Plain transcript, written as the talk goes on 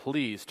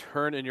Please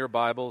turn in your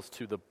Bibles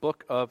to the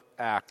book of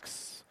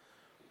Acts.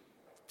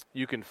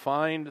 You can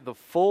find the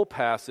full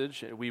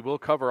passage. We will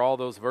cover all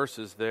those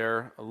verses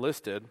there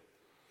listed.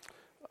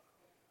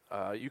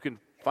 You can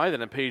find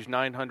it on page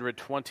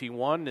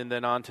 921 and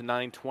then on to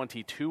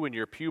 922 in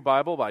your pew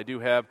Bible. But I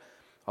do have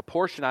a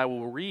portion I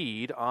will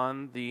read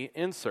on the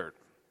insert.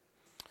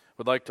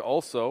 Would like to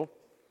also,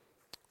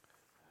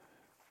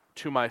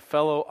 to my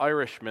fellow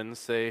Irishmen,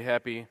 say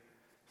Happy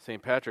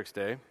St. Patrick's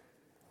Day.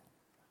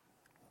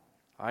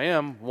 I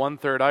am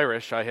 1/3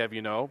 Irish, I have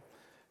you know,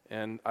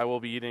 and I will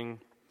be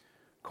eating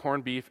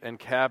corned beef and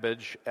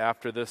cabbage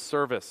after this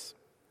service.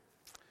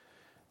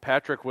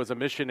 Patrick was a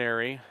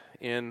missionary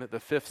in the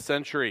 5th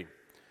century.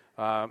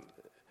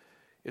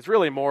 It's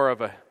really more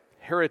of a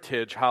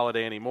heritage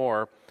holiday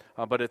anymore,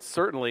 but it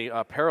certainly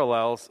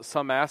parallels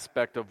some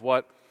aspect of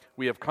what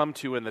we have come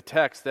to in the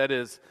text, that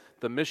is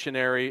the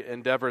missionary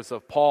endeavors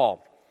of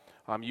Paul.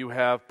 You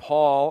have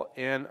Paul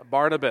and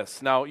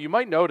Barnabas. Now, you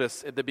might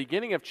notice at the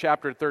beginning of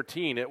chapter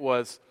 13, it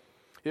was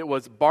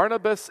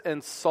Barnabas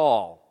and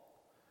Saul.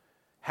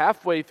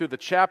 Halfway through the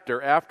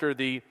chapter, after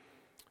the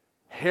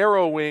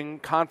harrowing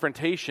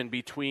confrontation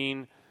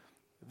between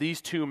these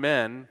two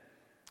men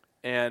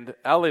and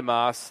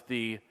Elymas,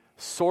 the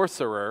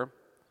sorcerer,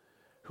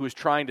 who is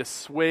trying to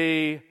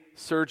sway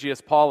Sergius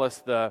Paulus,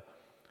 the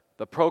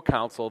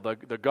proconsul,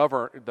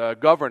 the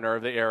governor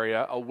of the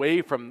area,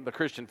 away from the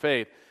Christian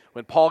faith.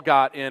 When Paul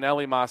got in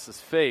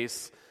Elymas's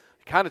face,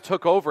 he kind of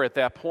took over at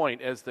that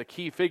point as the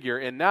key figure.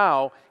 And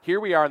now, here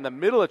we are in the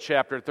middle of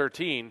chapter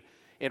 13,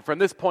 and from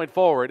this point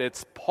forward,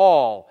 it's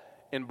Paul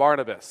and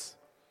Barnabas.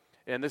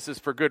 And this is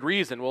for good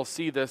reason. We'll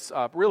see this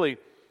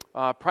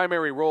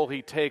primary role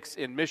he takes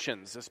in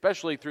missions,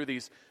 especially through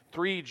these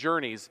 3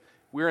 journeys.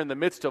 We're in the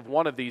midst of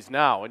one of these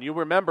now. And you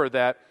remember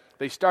that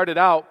they started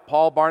out,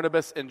 Paul,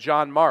 Barnabas, and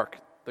John Mark,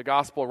 the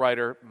gospel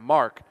writer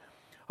Mark.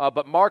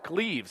 But Mark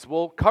leaves.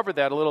 We'll cover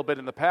that a little bit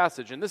in the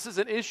passage. And this is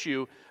an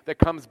issue that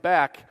comes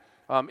back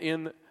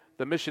in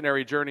the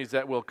missionary journeys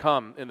that will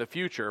come in the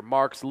future.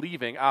 Mark's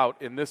leaving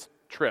out in this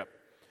trip.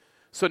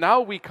 So now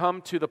we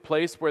come to the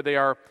place where they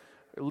are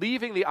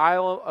leaving the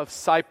island of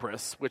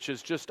Cyprus, which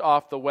is just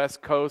off the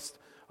west coast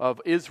of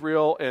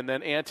Israel, and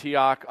then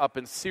Antioch up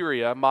in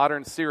Syria,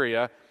 modern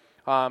Syria.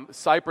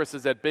 Cyprus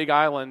is that big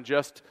island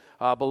just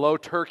below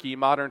Turkey,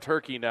 modern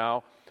Turkey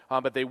now.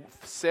 But they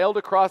sailed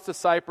across to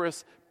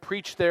Cyprus,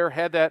 preached there,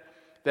 had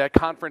that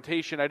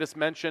confrontation I just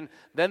mentioned.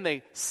 Then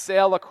they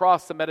sail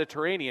across the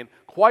Mediterranean,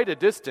 quite a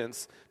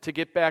distance, to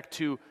get back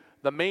to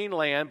the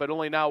mainland, but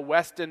only now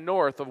west and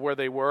north of where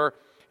they were,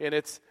 and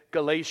it's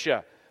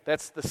Galatia.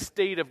 That's the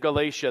state of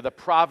Galatia, the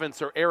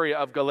province or area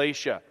of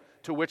Galatia,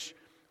 to which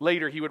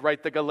later he would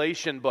write the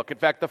Galatian book. In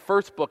fact, the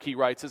first book he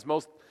writes is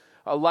most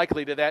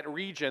likely to that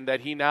region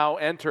that he now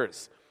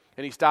enters.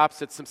 And he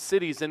stops at some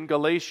cities in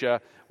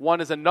Galatia.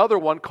 One is another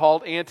one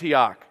called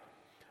Antioch.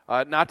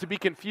 Not to be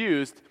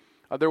confused,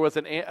 there was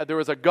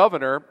a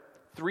governor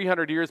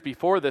 300 years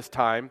before this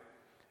time,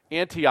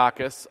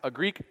 Antiochus, a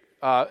Greek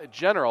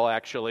general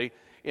actually,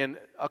 in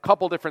a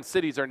couple different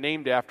cities are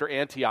named after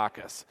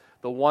Antiochus.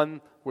 The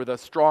one where the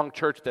strong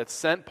church that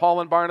sent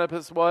Paul and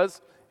Barnabas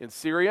was in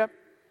Syria,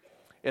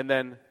 and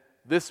then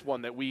this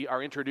one that we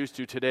are introduced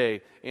to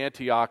today,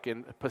 Antioch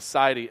in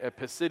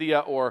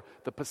Pisidia, or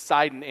the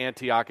Poseidon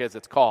Antioch as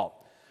it's called.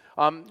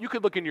 You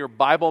could look in your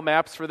Bible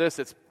maps for this.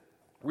 It's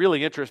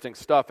really interesting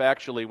stuff,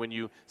 actually, when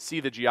you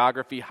see the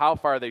geography, how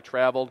far they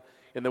traveled,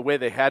 and the way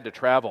they had to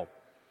travel.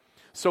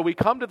 So we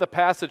come to the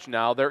passage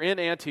now. They're in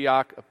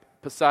Antioch,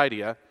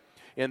 Pisidia,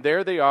 and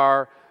there they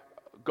are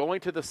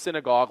going to the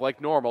synagogue like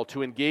normal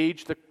to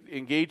engage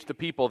the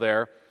people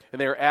there,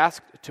 and they are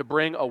asked to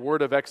bring a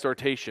word of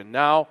exhortation.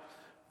 Now,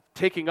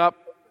 taking up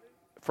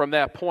from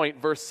that point,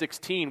 verse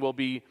 16 will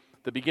be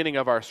the beginning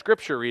of our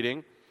scripture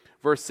reading.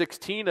 Verse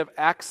 16 of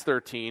Acts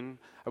 13,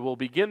 I will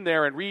begin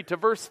there and read to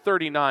verse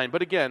 39.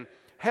 But again,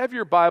 have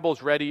your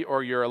Bibles ready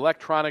or your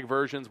electronic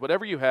versions,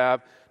 whatever you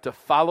have, to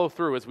follow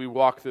through as we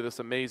walk through this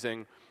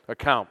amazing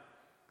account.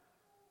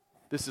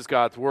 This is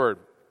God's word.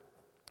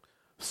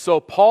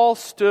 So Paul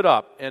stood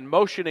up and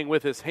motioning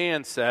with his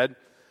hand said,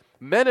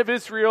 "Men of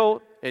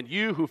Israel, and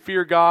you who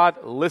fear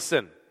God,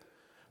 listen.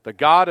 The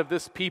God of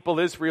this people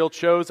Israel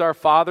chose our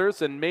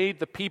fathers and made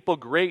the people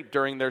great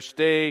during their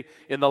stay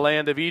in the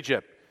land of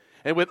Egypt.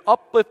 And with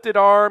uplifted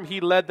arm he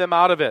led them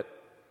out of it.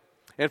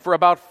 And for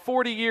about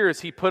 40 years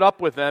he put up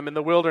with them in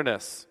the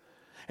wilderness.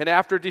 And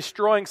after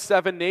destroying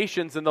 7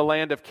 nations in the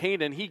land of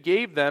Canaan, he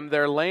gave them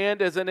their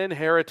land as an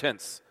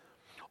inheritance.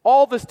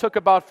 All this took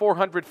about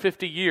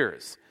 450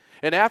 years.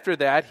 And after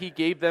that he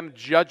gave them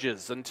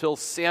judges until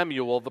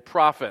Samuel the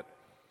prophet.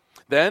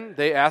 Then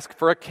they asked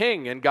for a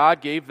king, and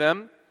God gave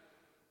them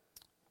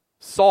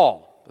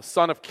Saul, the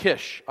son of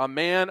Kish, a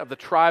man of the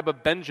tribe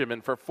of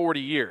Benjamin, for 40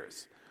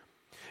 years.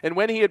 And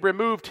when he had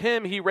removed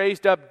him, he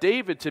raised up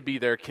David to be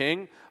their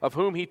king, of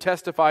whom he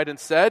testified and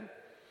said,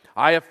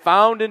 I have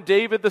found in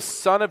David the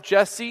son of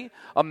Jesse,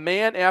 a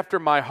man after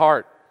my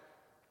heart,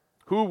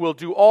 who will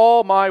do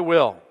all my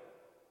will.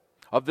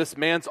 Of this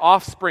man's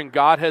offspring,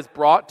 God has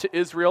brought to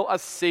Israel a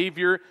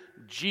Savior,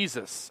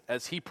 Jesus,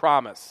 as he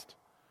promised.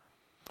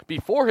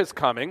 Before his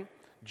coming,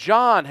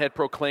 John had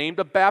proclaimed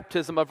a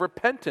baptism of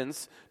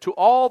repentance to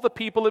all the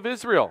people of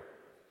Israel.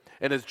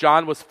 And as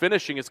John was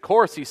finishing his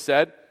course, he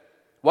said,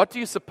 "What do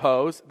you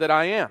suppose that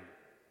I am?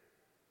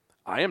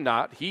 I am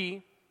not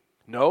he.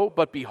 No,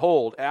 but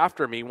behold,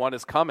 after me one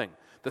is coming,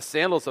 the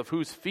sandals of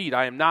whose feet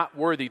I am not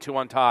worthy to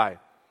untie.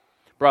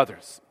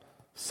 Brothers,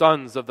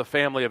 sons of the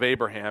family of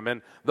Abraham,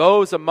 and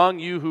those among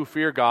you who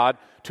fear God,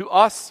 to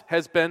us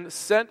has been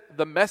sent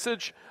the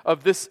message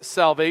of this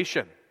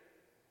salvation."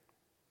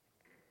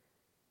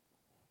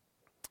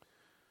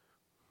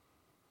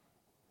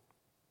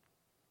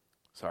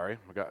 Sorry,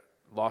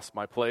 lost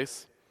my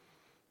place.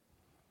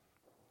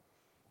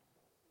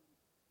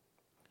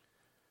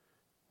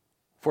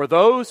 For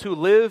those who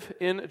live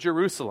in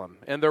Jerusalem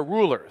and their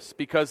rulers,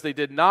 because they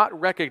did not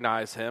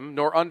recognize him,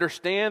 nor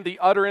understand the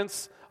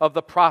utterance of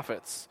the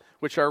prophets,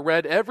 which are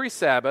read every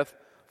Sabbath,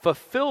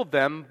 fulfilled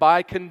them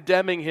by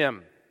condemning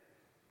him.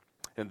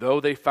 And though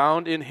they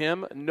found in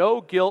him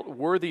no guilt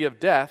worthy of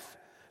death,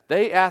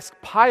 they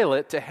asked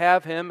Pilate to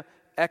have him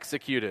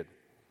executed.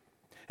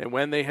 And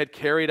when they had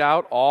carried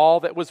out all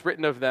that was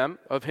written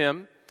of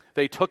him,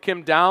 they took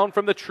him down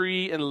from the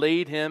tree and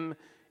laid him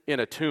in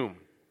a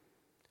tomb.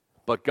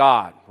 But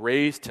God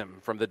raised him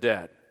from the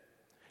dead.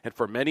 And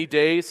for many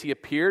days he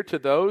appeared to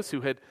those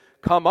who had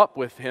come up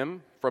with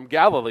him from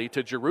Galilee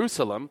to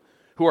Jerusalem,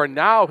 who are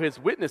now his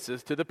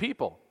witnesses to the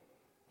people.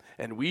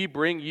 And we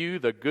bring you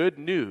the good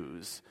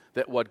news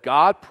that what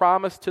God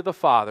promised to the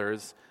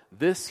fathers,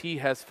 this he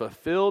has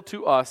fulfilled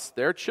to us,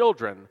 their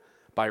children,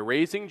 by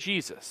raising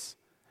Jesus,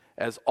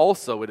 as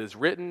also it is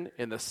written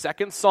in the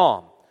second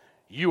psalm,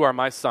 "You are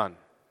my son.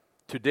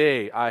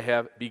 Today I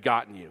have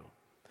begotten you."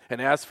 And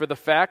as for the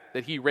fact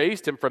that he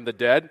raised him from the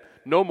dead,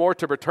 no more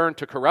to return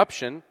to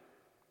corruption,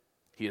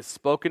 he has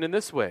spoken in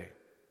this way,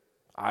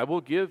 "I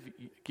will give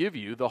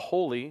you the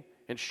holy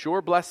and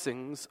sure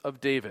blessings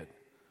of David."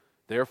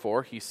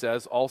 Therefore, he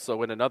says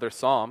also in another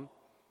psalm,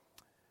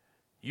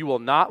 "You will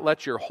not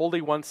let your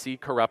Holy One see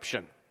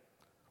corruption."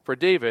 For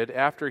David,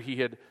 after he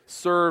had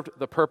served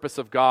the purpose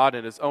of God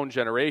in his own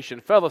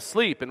generation, fell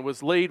asleep and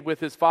was laid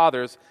with his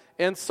fathers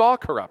and saw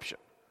corruption.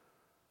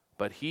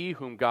 But he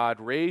whom God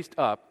raised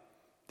up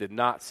did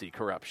not see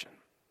corruption.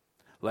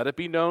 Let it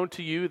be known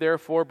to you,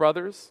 therefore,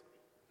 brothers,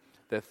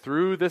 that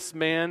through this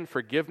man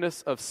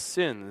forgiveness of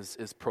sins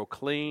is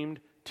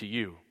proclaimed to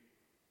you.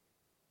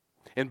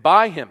 And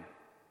by him,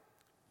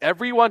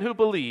 everyone who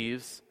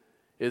believes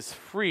is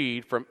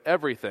freed from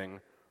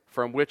everything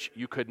from which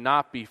you could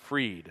not be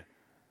freed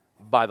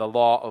by the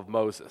law of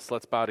Moses.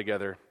 Let's bow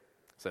together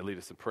as I lead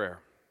us in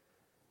prayer.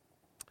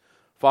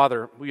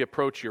 Father, we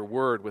approach your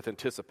word with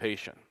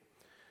anticipation.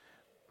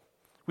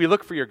 We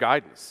look for your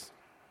guidance,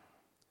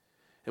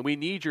 and we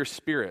need your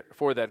Spirit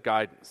for that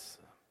guidance,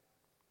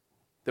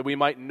 that we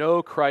might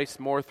know Christ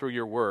more through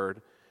your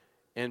word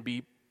and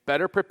be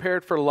better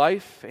prepared for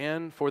life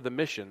and for the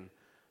mission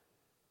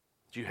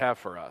that you have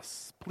for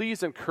us.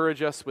 Please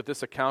encourage us with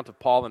this account of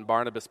Paul and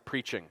Barnabas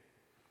preaching.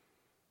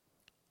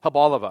 Help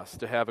all of us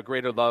to have a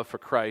greater love for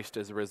Christ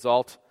as a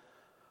result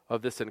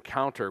of this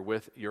encounter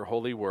with your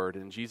holy word.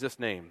 In Jesus'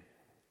 name,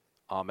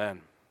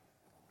 amen.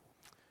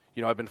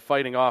 You know, I've been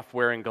fighting off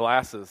wearing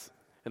glasses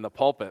in the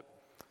pulpit.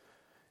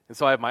 And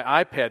so I have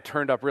my iPad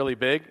turned up really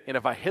big, and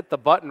if I hit the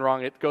button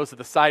wrong, it goes to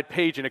the side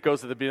page and it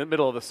goes to the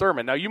middle of the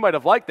sermon. Now, you might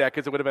have liked that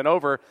because it would have been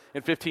over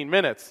in 15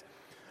 minutes.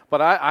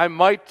 But I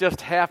might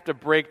just have to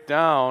break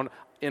down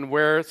and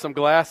wear some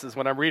glasses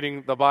when I'm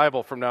reading the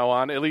Bible from now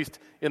on, at least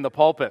in the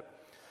pulpit.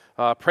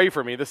 Pray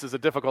for me. This is a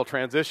difficult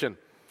transition.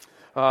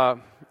 At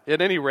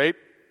any rate,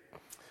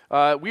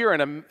 we are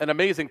in an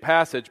amazing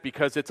passage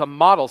because it's a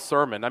model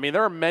sermon. I mean,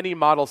 there are many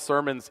model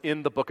sermons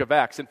in the book of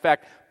Acts. In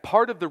fact,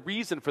 part of the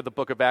reason for the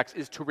book of Acts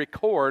is to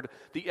record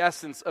the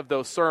essence of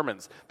those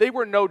sermons. They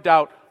were no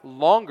doubt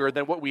longer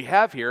than what we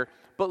have here,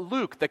 but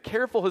Luke, the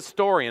careful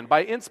historian,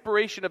 by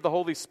inspiration of the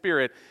Holy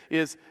Spirit,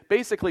 is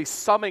basically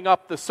summing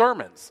up the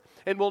sermons.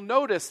 And we'll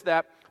notice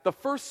that the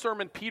first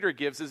sermon Peter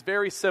gives is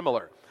very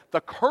similar.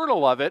 The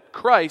kernel of it,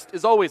 Christ,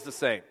 is always the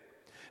same.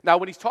 Now,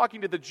 when he's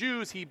talking to the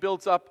Jews, he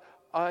builds up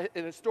an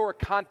historic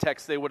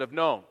context they would have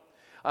known.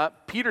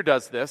 Peter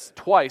does this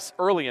twice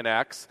early in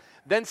Acts.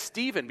 Then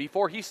Stephen,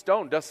 before he's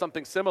stoned, does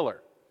something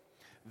similar.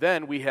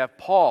 Then we have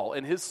Paul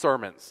in his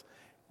sermons,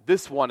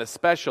 this one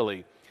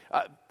especially.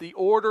 The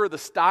order, the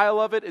style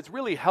of it is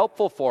really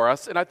helpful for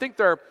us, and I think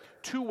there are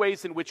two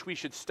ways in which we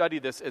should study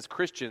this as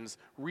Christians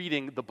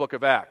reading the book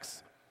of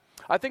Acts.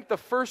 I think the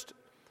first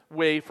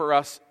way for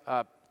us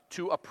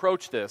to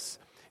approach this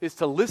is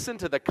to listen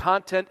to the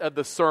content of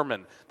the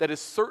sermon. That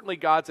is certainly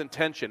God's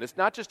intention. It's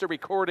not just a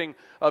recording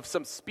of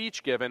some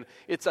speech given.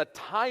 It's a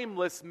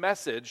timeless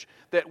message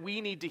that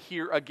we need to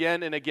hear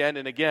again and again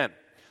and again.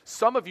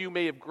 Some of you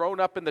may have grown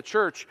up in the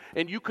church,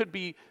 and you could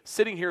be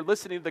sitting here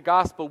listening to the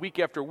gospel week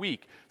after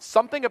week.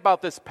 Something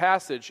about this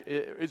passage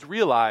is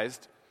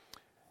realized.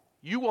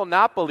 You will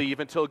not believe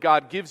until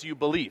God gives you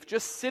belief.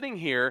 Just sitting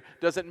here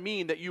doesn't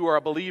mean that you are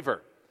a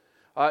believer.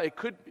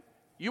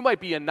 You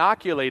might be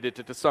inoculated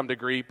to some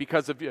degree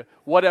because of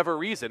whatever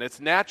reason. It's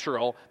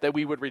natural that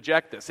we would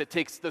reject this. It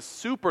takes the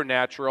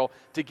supernatural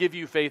to give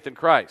you faith in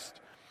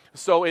Christ.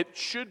 So it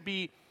should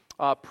be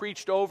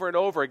preached over and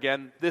over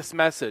again, this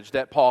message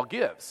that Paul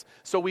gives.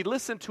 So we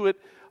listen to it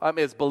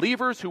as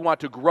believers who want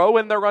to grow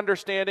in their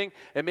understanding,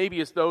 and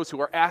maybe as those who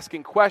are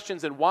asking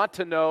questions and want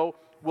to know,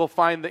 will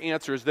find the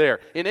answers there.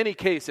 In any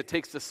case, it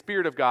takes the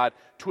Spirit of God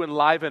to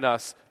enliven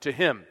us to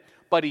Him.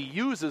 But He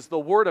uses the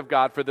Word of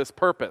God for this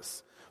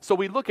purpose. So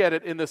we look at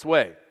it in this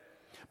way.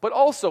 But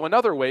also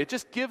another way, it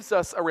just gives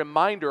us a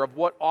reminder of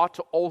what ought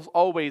to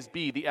always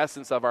be the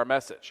essence of our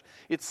message.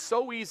 It's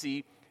so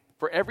easy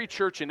for every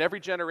church in every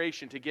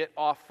generation to get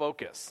off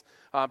focus,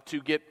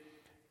 to get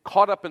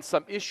caught up in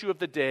some issue of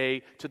the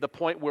day to the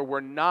point where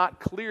we're not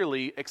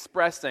clearly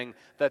expressing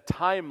the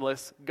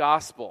timeless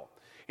gospel.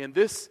 And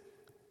this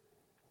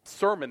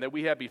sermon that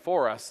we have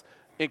before us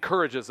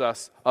encourages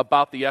us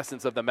about the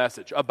essence of the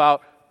message,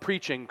 about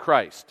preaching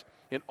Christ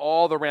in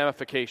all the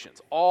ramifications,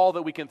 all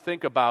that we can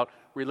think about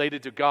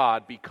related to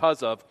God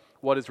because of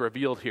what is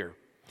revealed here.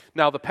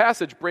 Now, the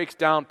passage breaks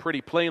down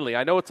pretty plainly.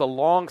 I know it's a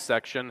long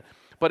section,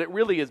 but it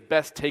really is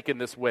best taken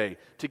this way,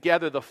 to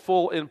gather the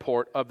full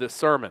import of this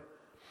sermon.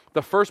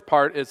 The first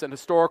part is an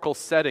historical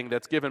setting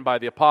that's given by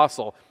the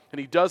apostle, and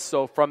he does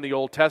so from the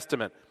Old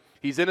Testament.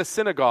 He's in a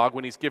synagogue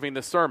when he's giving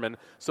the sermon,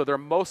 so there are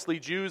mostly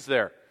Jews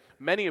there,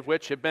 many of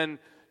which have been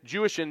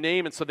Jewish in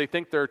name, and so they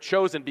think they're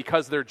chosen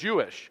because they're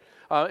Jewish.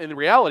 In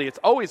reality, it's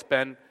always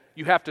been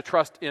you have to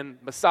trust in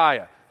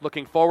Messiah,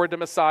 looking forward to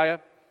Messiah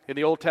in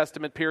the Old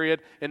Testament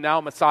period, and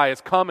now Messiah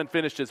has come and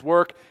finished his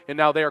work, and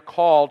now they are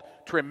called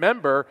to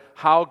remember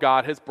how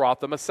God has brought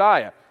the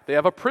Messiah. They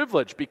have a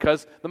privilege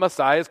because the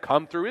Messiah has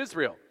come through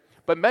Israel.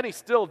 But many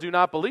still do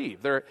not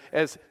believe. They're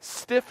as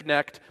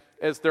stiff-necked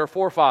as their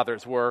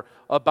forefathers were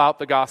about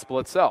the gospel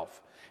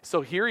itself.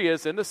 So here he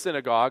is in the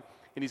synagogue,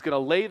 and he's going to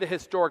lay the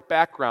historic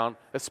background,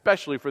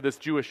 especially for this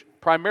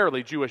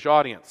primarily Jewish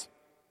audience.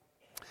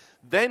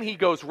 Then he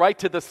goes right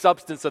to the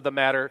substance of the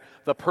matter,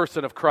 the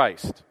person of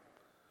Christ.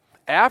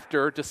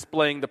 After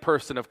displaying the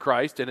person of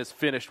Christ and his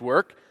finished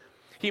work,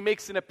 he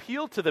makes an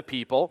appeal to the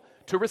people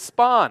to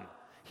respond.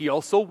 He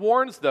also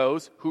warns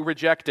those who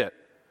reject it.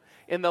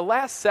 In the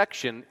last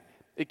section,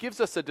 it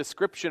gives us a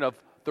description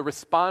of the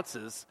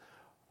responses,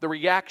 the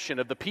reaction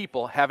of the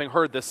people having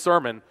heard this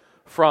sermon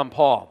from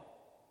Paul.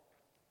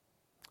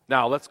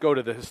 Now, let's go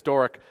to the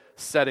historic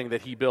setting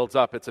that he builds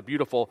up. It's a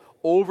beautiful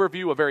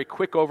overview, a very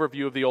quick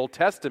overview of the Old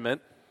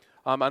Testament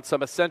on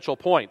some essential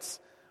points.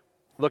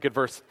 Look at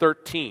verse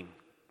 13.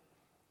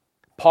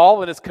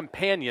 Paul and his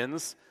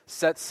companions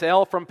set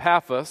sail from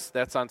Paphos,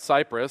 that's on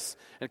Cyprus,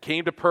 and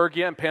came to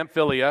Perga and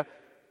Pamphylia,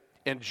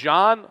 and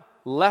John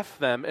left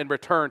them and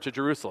returned to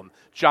Jerusalem.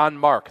 John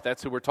Mark,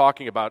 that's who we're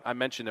talking about. I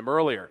mentioned him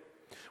earlier.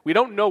 We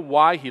don't know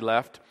why he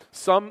left.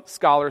 Some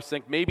scholars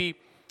think maybe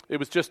it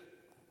was just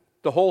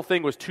the whole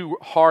thing was too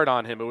hard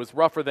on him. It was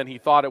rougher than he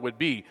thought it would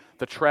be.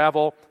 The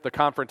travel, the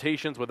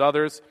confrontations with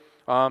others.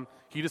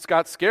 He just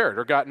got scared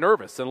or got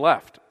nervous and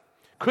left.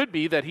 Could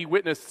be that he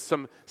witnessed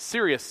some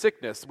serious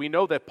sickness. We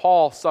know that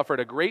Paul suffered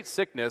a great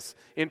sickness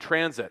in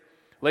transit.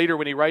 Later,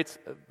 when he writes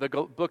the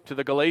book to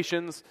the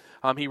Galatians,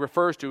 he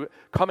refers to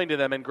coming to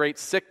them in great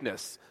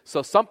sickness.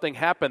 So something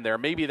happened there.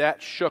 Maybe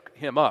that shook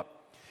him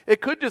up.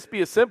 It could just be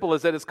as simple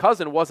as that his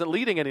cousin wasn't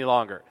leading any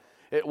longer.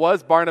 It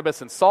was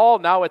Barnabas and Saul.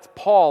 Now it's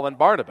Paul and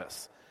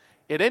Barnabas.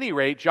 At any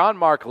rate, John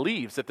Mark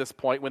leaves at this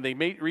point when they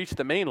reach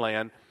the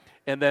mainland,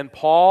 and then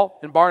Paul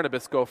and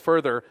Barnabas go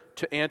further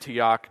to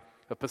Antioch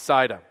of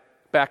Pisidia.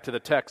 Back to the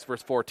text,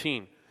 verse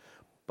 14.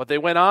 But they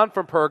went on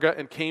from Perga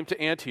and came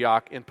to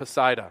Antioch in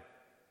Pisidia.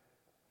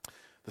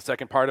 The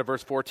second part of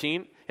verse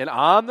 14, and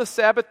on the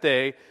Sabbath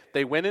day,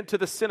 they went into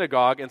the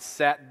synagogue and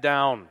sat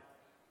down.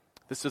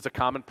 This is a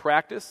common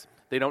practice.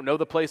 They don't know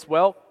the place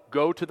well.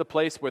 Go to the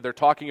place where they're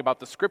talking about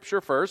the scripture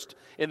first,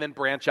 and then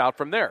branch out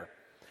from there.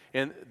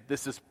 And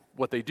this is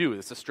what they do.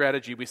 It's a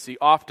strategy we see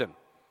often.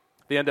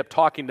 They end up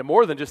talking to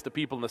more than just the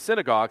people in the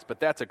synagogues, but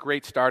that's a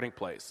great starting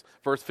place.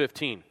 Verse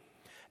 15.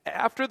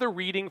 After the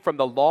reading from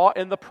the law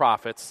and the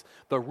prophets,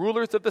 the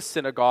rulers of the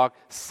synagogue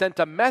sent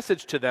a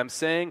message to them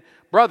saying,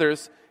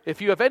 "Brothers,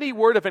 if you have any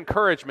word of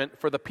encouragement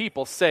for the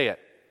people, say it."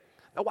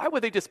 Now, why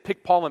would they just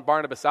pick Paul and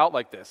Barnabas out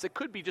like this? It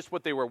could be just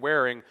what they were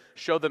wearing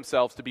showed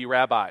themselves to be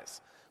rabbis.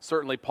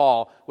 Certainly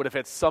Paul would have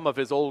had some of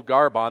his old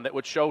garb on that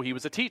would show he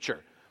was a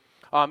teacher.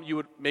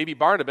 Maybe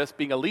Barnabas,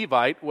 being a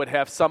Levite, would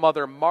have some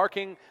other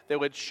marking that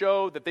would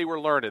show that they were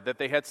learned, that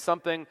they had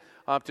something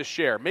to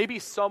share. Maybe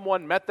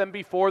someone met them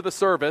before the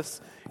service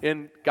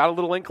and got a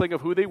little inkling of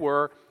who they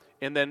were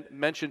and then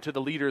mentioned to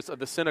the leaders of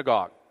the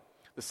synagogue.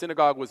 The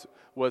synagogue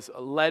was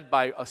led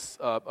by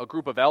a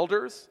group of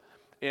elders,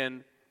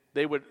 and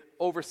they would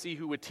oversee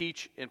who would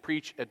teach and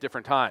preach at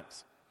different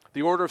times.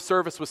 The order of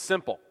service was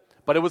simple,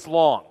 but it was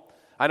long.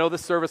 I know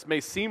this service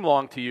may seem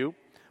long to you,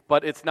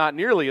 but it's not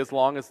nearly as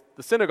long as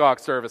the synagogue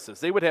services.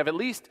 They would have at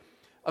least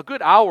a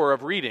good hour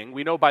of reading.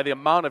 We know by the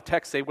amount of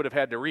text they would have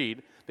had to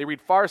read. They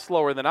read far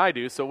slower than I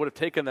do, so it would have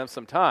taken them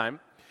some time.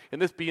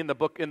 and this being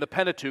in the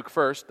Pentateuch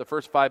first, the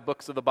first 5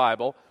 books of the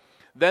Bible.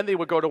 Then they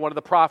would go to one of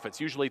the prophets,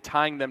 usually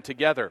tying them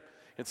together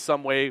in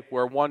some way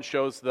where one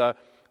shows the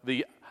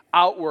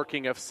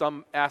outworking of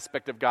some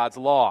aspect of God's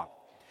law.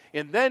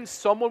 And then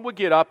someone would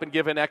get up and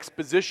give an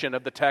exposition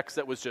of the text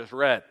that was just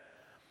read.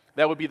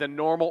 That would be the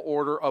normal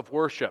order of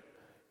worship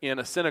in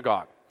a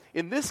synagogue.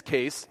 In this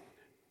case,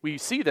 we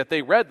see that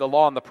they read the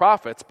law and the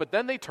prophets, but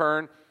then they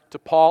turn to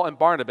Paul and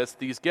Barnabas,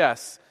 these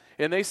guests,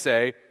 and they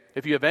say,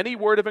 if you have any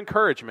word of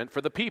encouragement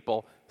for the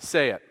people,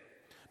 say it.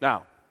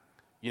 Now,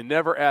 you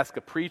never ask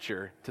a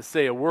preacher to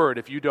say a word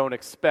if you don't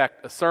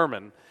expect a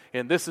sermon,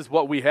 and this is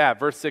what we have,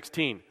 verse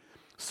 16.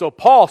 So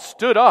Paul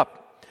stood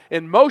up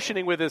and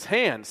motioning with his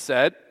hand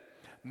said,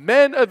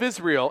 men of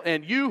Israel,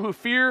 and you who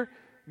fear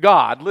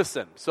God,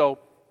 listen. So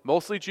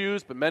mostly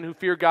Jews, but men who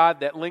fear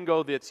God, that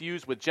lingo that's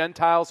used with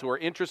Gentiles who are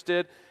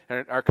interested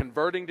and are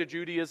converting to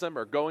Judaism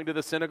or going to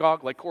the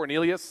synagogue like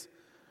Cornelius.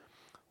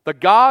 The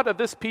God of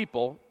this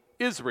people,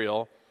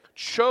 Israel,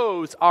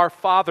 chose our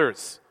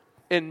fathers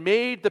and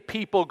made the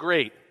people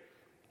great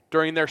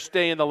during their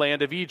stay in the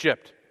land of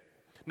Egypt.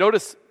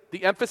 Notice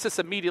the emphasis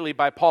immediately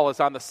by Paul is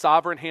on the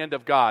sovereign hand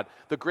of God,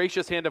 the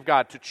gracious hand of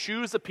God, to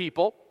choose a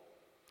people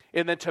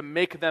and then to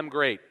make them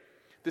great.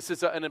 This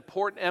is an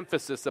important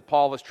emphasis that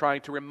Paul is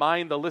trying to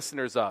remind the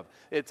listeners of.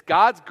 It's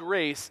God's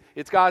grace,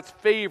 it's God's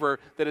favor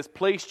that has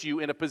placed you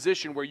in a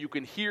position where you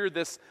can hear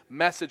this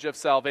message of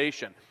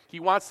salvation. He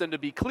wants them to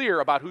be clear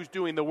about who's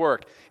doing the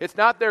work. It's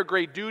not their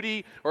great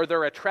duty or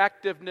their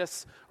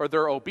attractiveness or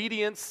their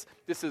obedience.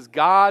 This is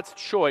God's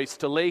choice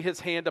to lay his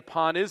hand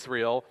upon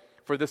Israel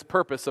for this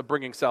purpose of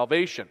bringing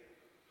salvation.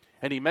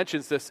 And he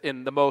mentions this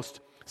in the most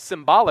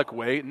symbolic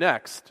way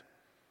next.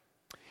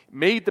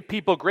 Made the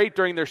people great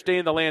during their stay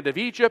in the land of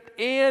Egypt,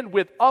 and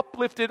with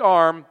uplifted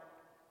arm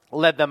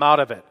led them out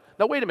of it.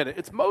 Now, wait a minute.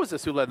 It's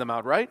Moses who led them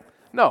out, right?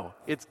 No,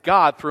 it's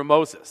God through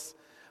Moses.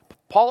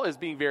 Paul is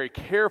being very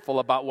careful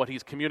about what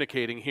he's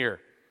communicating here.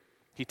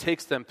 He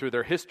takes them through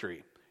their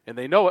history, and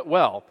they know it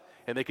well,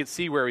 and they can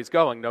see where he's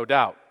going, no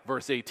doubt.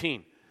 Verse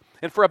 18.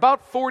 And for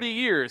about 40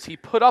 years, he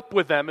put up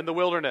with them in the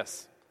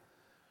wilderness.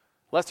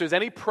 Lest there's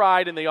any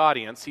pride in the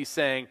audience, he's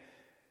saying,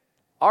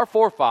 our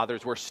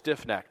forefathers were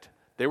stiff-necked.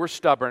 They were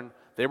stubborn.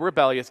 They were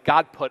rebellious.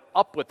 God put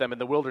up with them in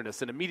the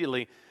wilderness. And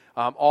immediately,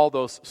 all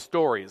those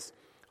stories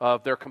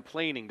of their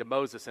complaining to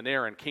Moses and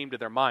Aaron came to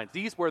their minds.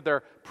 These were their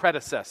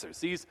predecessors.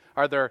 These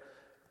are their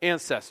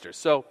ancestors.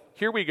 So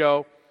here we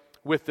go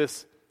with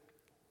this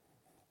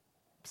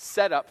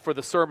setup for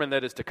the sermon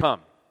that is to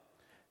come.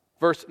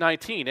 Verse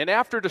 19, and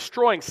after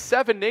destroying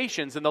 7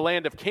 nations in the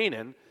land of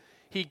Canaan,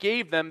 he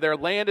gave them their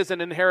land as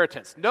an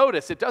inheritance.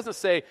 Notice, it doesn't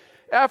say,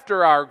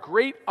 after our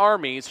great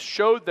armies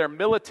showed their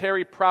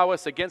military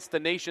prowess against the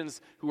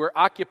nations who were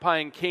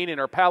occupying Canaan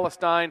or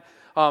Palestine,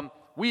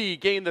 we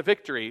gained the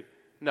victory.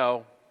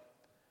 No.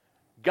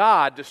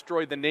 God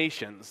destroyed the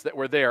nations that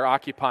were there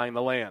occupying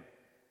the land.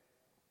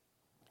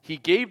 He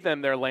gave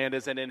them their land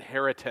as an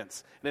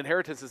inheritance. An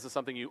inheritance is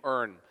something you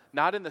earn,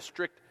 not in the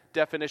strict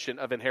definition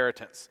of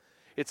inheritance.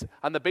 It's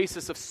on the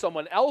basis of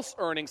someone else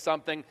earning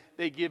something,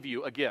 they give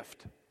you a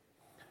gift.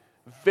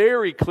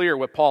 Very clear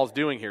what Paul's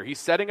doing here. He's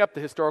setting up the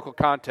historical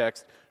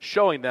context,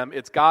 showing them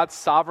it's God's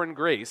sovereign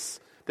grace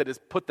that has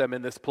put them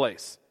in this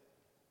place.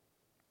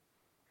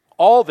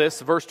 All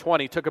this, verse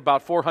 20, took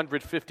about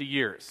 450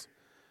 years.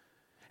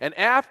 And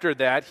after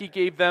that, he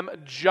gave them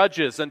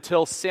judges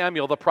until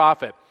Samuel the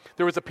prophet.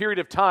 There was a period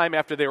of time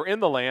after they were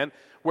in the land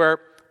where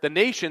the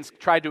nations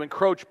tried to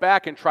encroach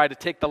back and try to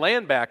take the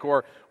land back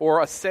or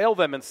assail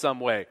them in some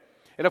way.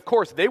 And of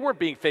course, they weren't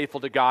being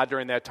faithful to God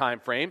during that time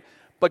frame.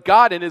 But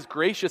God, in his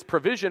gracious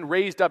provision,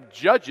 raised up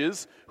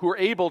judges who were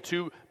able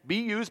to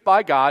be used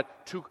by God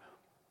to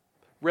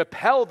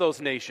repel those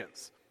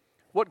nations.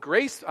 What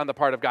grace on the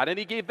part of God. And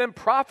he gave them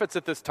prophets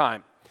at this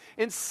time.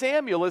 And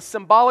Samuel is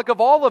symbolic of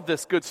all of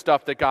this good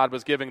stuff that God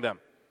was giving them.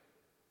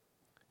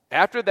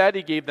 After that,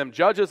 he gave them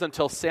judges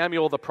until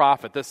Samuel the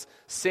prophet. This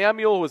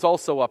Samuel was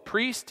also a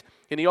priest,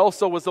 and he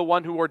also was the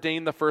one who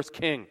ordained the first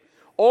king.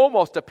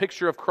 Almost a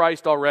picture of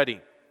Christ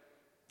already.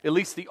 At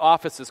least the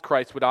offices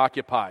Christ would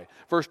occupy.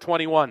 Verse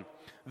 21,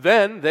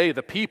 then they,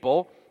 the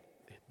people,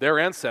 their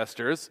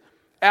ancestors,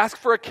 asked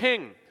for a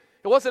king.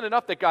 It wasn't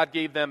enough that God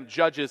gave them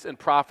judges and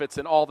prophets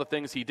and all the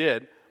things he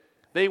did.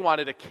 They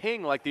wanted a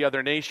king like the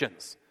other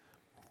nations.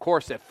 Of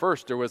course, at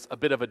first there was a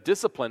bit of a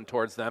discipline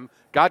towards them.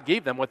 God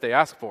gave them what they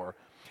asked for.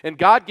 And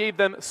God gave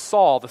them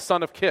Saul, the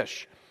son of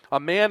Kish, a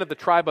man of the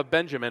tribe of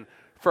Benjamin,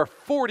 for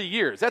 40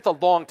 years. That's a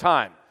long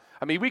time.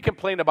 I mean, we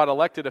complain about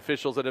elected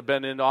officials that have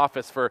been in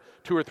office for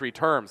 2 or 3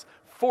 terms.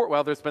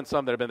 Well, there's been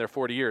some that have been there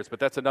 40 years, but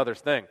that's another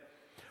thing.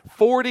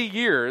 40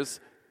 years,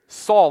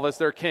 Saul as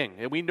their king,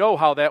 and we know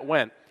how that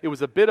went. It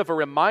was a bit of a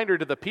reminder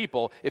to the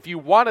people, if you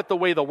want it the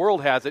way the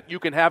world has it, you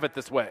can have it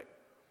this way.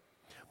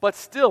 But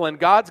still, in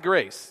God's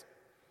grace,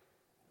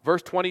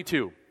 verse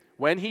 22,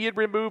 when he had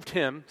removed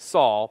him,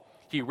 Saul,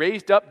 he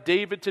raised up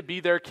David to be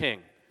their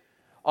king,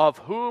 of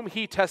whom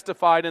he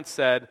testified and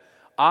said,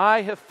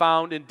 I have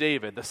found in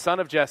David, the son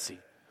of Jesse,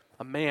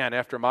 a man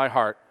after my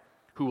heart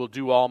who will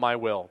do all my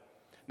will.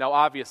 Now,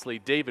 obviously,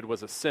 David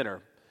was a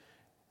sinner,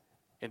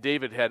 and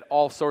David had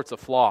all sorts of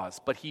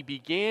flaws, but he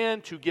began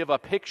to give a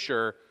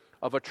picture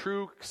of a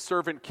true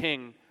servant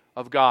king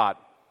of God.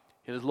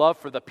 In his love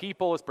for the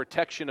people, his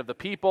protection of the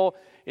people,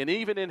 and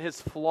even in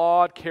his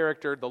flawed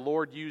character, the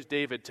Lord used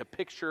David to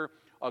picture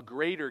a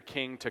greater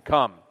king to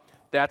come.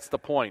 That's the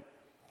point.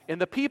 And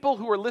the people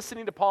who were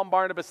listening to Paul and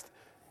Barnabas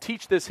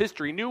teach this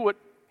history knew what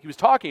he was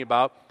talking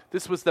about.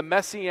 This was the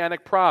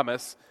messianic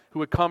promise who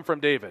would come from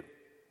David.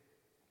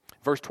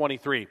 Verse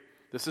 23,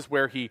 this is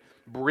where he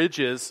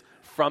bridges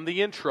from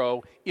the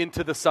intro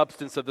into the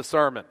substance of the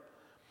sermon.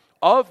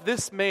 Of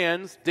this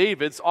man's,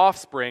 David's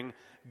offspring,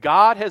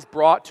 God has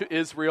brought to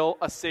Israel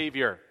a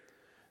Savior,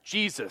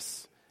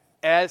 Jesus,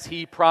 as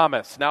he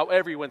promised. Now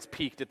everyone's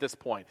peaked at this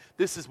point.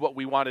 This is what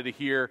we wanted to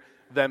hear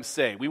them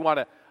say. We want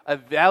to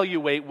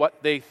evaluate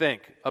what they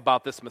think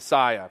about this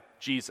Messiah,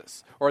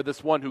 Jesus, or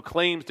this one who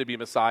claims to be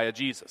Messiah,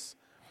 Jesus.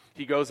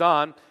 He goes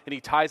on and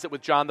he ties it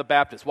with John the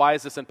Baptist. Why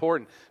is this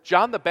important?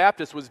 John the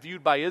Baptist was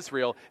viewed by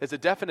Israel as a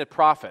definite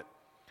prophet.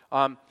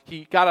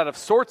 He got out of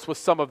sorts with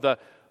some of the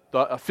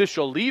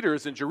official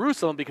leaders in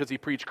Jerusalem because he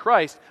preached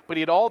Christ, but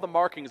he had all the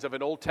markings of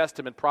an Old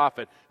Testament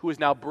prophet who is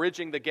now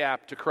bridging the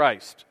gap to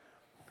Christ.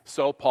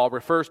 So Paul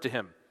refers to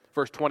him.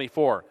 Verse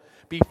 24,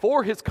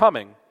 before his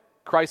coming,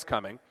 Christ's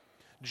coming,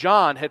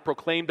 John had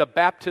proclaimed a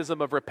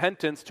baptism of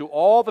repentance to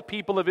all the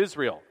people of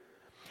Israel.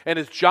 And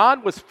as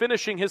John was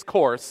finishing his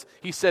course,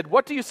 he said,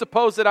 "What do you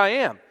suppose that I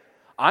am?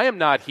 I am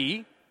not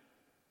he.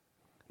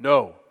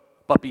 No,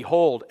 but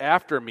behold,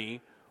 after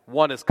me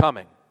one is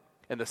coming,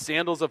 and the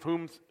sandals of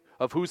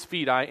whose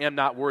feet I am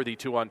not worthy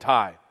to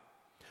untie."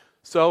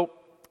 So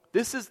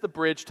this is the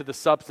bridge to the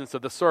substance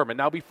of the sermon.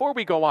 Now, before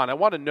we go on, I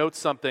want to note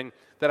something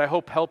that I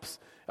hope helps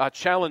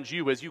challenge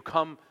you as you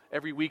come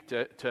every week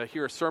to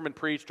hear a sermon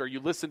preached, or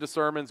you listen to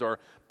sermons or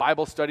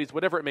Bible studies,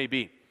 whatever it may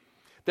be.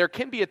 There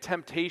can be a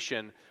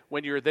temptation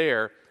when you're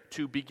there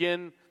to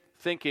begin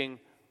thinking,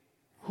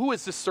 who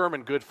is this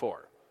sermon good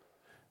for?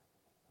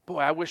 Boy,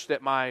 I wish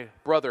that my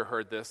brother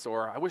heard this,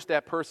 or I wish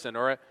that person,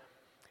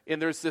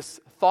 and there's this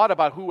thought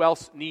about who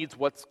else needs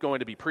what's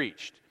going to be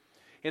preached.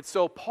 And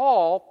so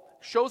Paul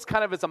shows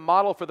kind of as a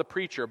model for the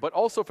preacher, but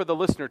also for the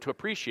listener to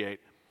appreciate.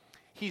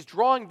 He's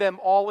drawing them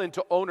all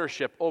into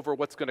ownership over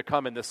what's going to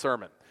come in this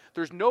sermon.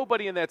 There's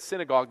nobody in that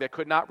synagogue that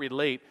could not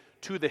relate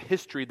to the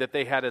history that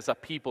they had as a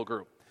people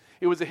group.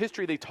 It was a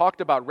history they talked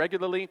about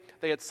regularly,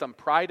 they had some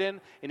pride in,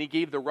 and he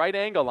gave the right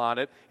angle on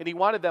it, and he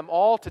wanted them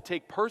all to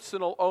take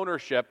personal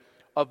ownership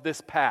of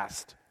this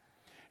past.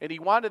 And he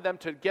wanted them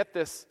to get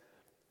this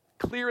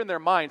clear in their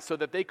minds so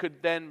that they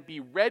could then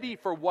be ready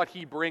for what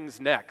he brings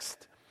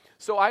next.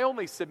 So I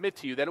only submit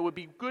to you that it would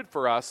be good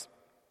for us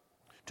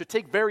to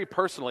take very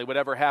personally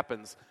whatever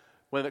happens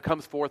when it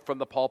comes forth from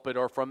the pulpit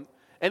or from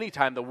any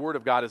time the Word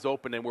of God is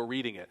open and we're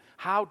reading it.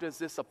 How does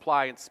this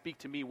apply and speak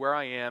to me where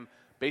I am,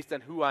 based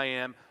on who I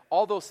am?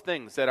 All those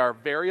things that are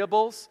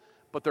variables,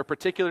 but they're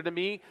particular to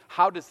me.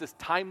 How does this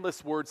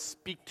timeless Word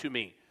speak to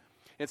me?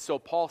 And so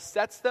Paul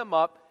sets them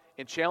up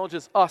and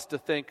challenges us to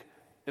think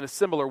in a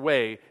similar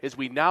way as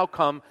we now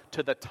come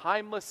to the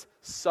timeless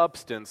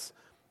substance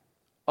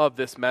of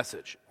this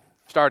message.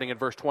 Starting in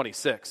verse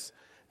 26.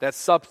 That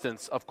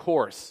substance, of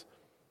course,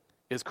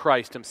 is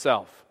Christ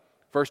himself.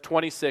 Verse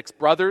 26,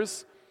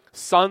 brothers,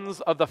 sons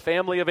of the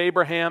family of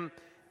Abraham,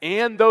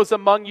 and those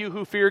among you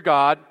who fear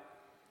God,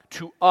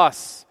 to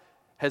us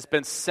has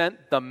been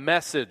sent the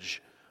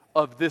message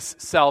of this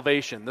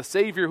salvation. The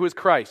Savior who is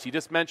Christ, he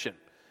just mentioned.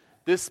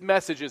 This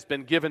message has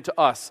been given to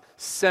us,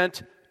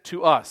 sent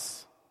to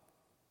us.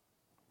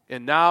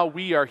 And now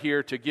we are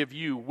here to give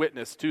you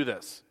witness to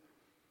this.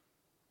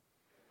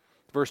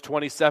 Verse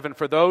 27,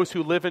 for those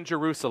who live in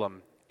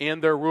Jerusalem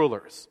and their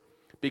rulers,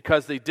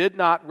 because they did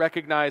not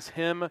recognize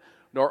him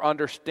nor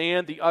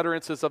understand the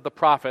utterances of the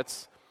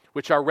prophets,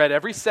 which are read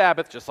every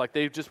Sabbath, just like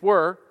they just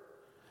were,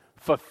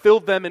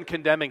 fulfilled them in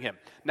condemning him.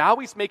 Now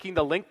he's making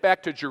the link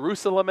back to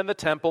Jerusalem and the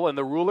temple and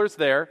the rulers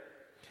there,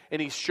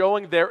 and he's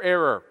showing their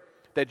error.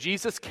 That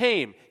Jesus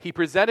came, he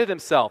presented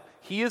himself,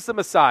 he is the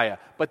Messiah,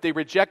 but they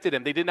rejected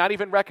him. They did not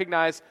even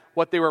recognize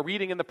what they were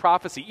reading in the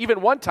prophecy. Even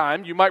one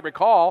time, you might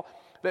recall,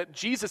 that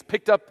Jesus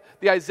picked up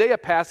the Isaiah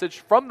passage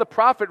from the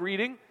prophet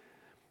reading.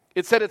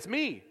 It said, it's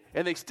me,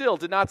 and they still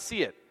did not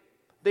see it.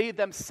 They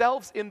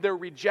themselves, in their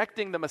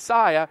rejecting the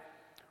Messiah,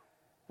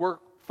 were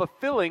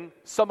fulfilling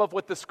some of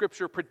what the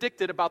Scripture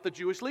predicted about the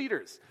Jewish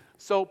leaders.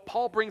 So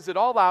Paul brings it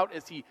all out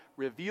as he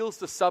reveals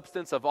the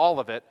substance of all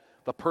of it,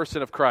 the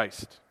person of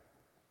Christ.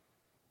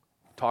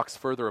 Talks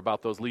further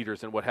about those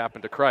leaders and what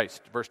happened to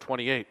Christ. Verse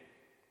 28.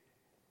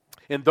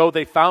 And though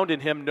they found in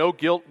him no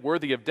guilt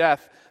worthy of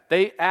death,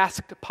 they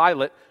asked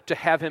Pilate to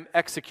have him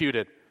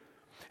executed.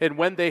 And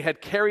when they had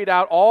carried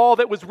out all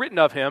that was written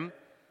of him,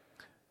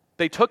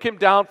 they took him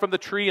down from the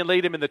tree and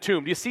laid him in the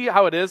tomb. Do you see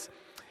how it is?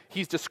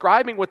 He's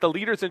describing what the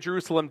leaders in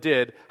Jerusalem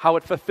did, how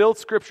it fulfilled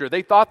Scripture.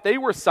 They thought they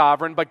were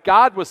sovereign, but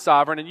God was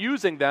sovereign and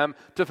using them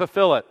to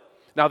fulfill it.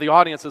 Now the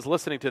audience is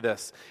listening to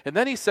this. And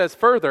then he says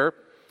further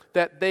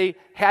that they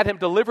had him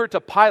delivered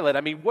to Pilate.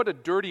 I mean, what a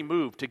dirty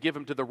move to give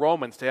him to the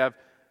Romans, to have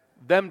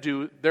them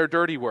do their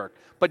dirty work.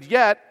 But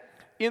yet,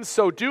 in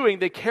so doing,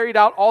 they carried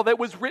out all that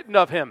was written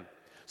of him.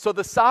 So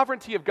the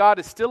sovereignty of God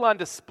is still on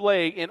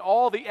display in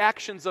all the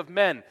actions of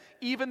men,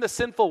 even the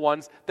sinful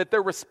ones that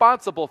they're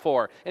responsible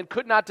for and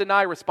could not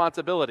deny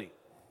responsibility.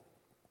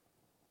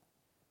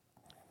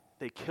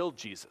 They killed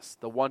Jesus,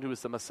 the one who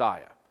is the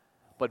Messiah.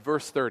 But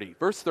verse 30,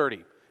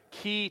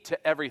 key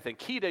to everything,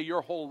 key to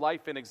your whole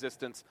life and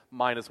existence,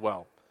 mine as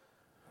well.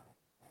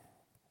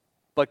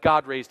 But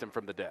God raised him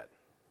from the dead.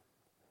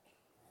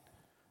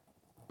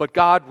 But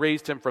God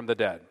raised him from the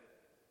dead.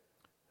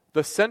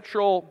 The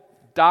central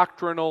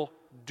doctrinal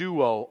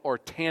duo or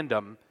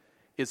tandem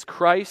is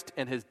Christ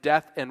and his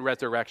death and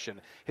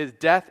resurrection. His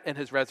death and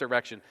his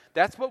resurrection.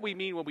 That's what we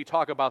mean when we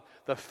talk about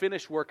the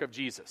finished work of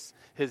Jesus.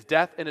 His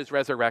death and his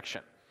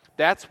resurrection.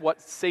 That's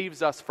what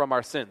saves us from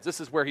our sins. This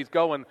is where he's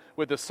going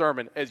with the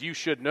sermon, as you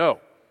should know.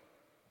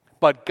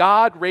 But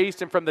God raised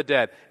him from the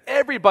dead.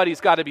 Everybody's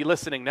got to be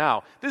listening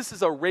now. This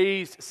is a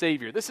raised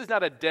Savior. This is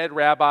not a dead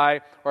rabbi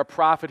or a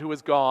prophet who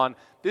is gone.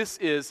 This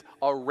is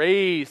a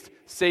raised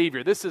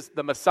Savior. This is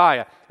the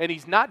Messiah. And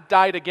he's not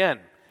died again.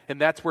 And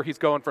that's where he's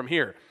going from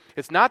here.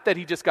 It's not that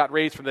he just got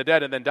raised from the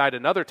dead and then died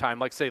another time,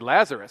 like, say,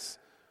 Lazarus.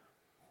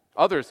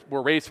 Others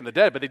were raised from the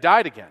dead, but they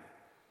died again.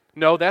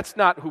 No, that's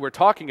not who we're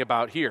talking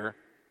about here.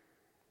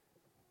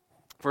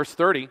 Verse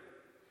 30,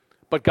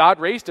 but God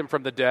raised him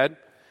from the dead,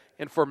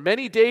 and for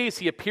many days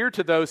he appeared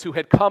to those who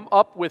had come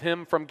up with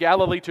him from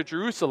Galilee to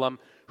Jerusalem,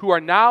 who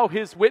are now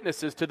his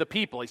witnesses to the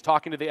people. He's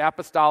talking to the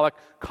apostolic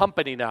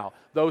company now,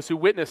 those who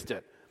witnessed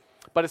it.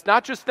 But it's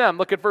not just them.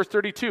 Look at verse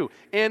 32.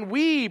 And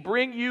we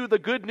bring you the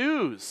good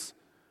news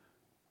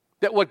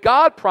that what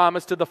God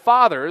promised to the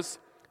fathers,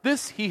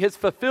 this he has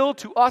fulfilled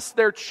to us,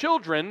 their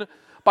children,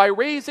 by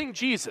raising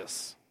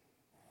Jesus.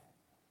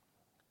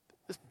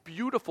 This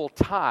beautiful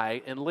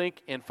tie and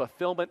link and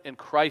fulfillment in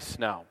Christ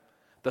now.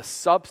 The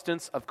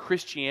substance of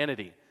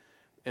Christianity,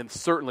 and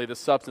certainly the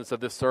substance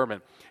of this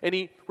sermon. And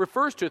he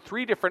refers to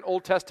 3 different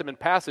Old Testament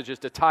passages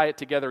to tie it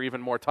together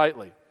even more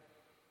tightly.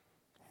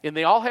 And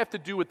they all have to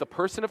do with the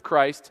person of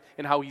Christ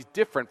and how he's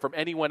different from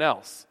anyone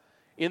else,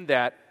 in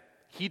that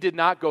he did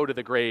not go to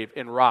the grave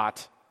and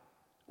rot,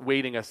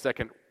 waiting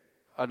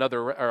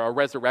a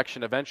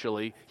resurrection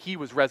eventually. He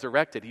was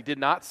resurrected. He did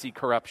not see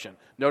corruption.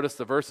 Notice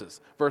the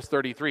verses. Verse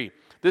 33.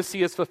 This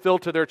he has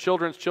fulfilled to their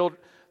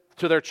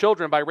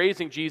children by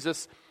raising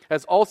Jesus,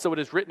 as also it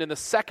is written in the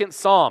 2nd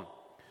Psalm.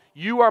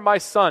 You are my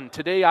son,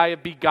 today I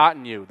have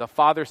begotten you. The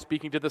Father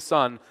speaking to the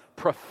Son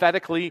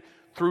prophetically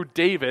through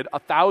David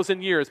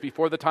 1,000 years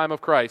before the time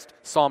of Christ.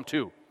 Psalm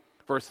 2,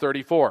 verse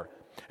 34.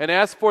 And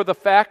as for the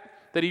fact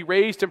that he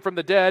raised him from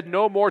the dead,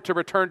 no more to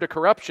return to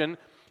corruption,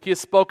 he has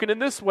spoken in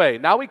this way.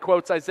 Now he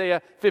quotes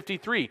Isaiah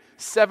 53,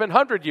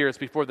 700 years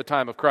before the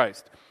time of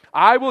Christ.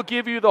 I will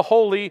give you the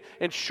holy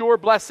and sure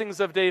blessings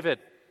of David.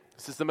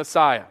 This is the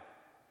Messiah.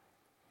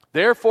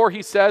 Therefore,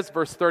 he says,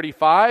 verse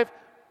 35,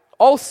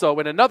 also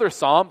in another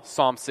psalm,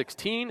 Psalm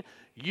 16,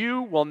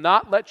 you will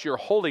not let your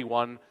Holy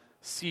One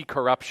see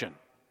corruption.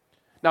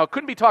 Now, it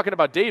couldn't be talking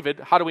about David.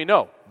 How do we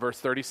know? Verse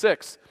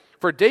 36,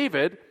 for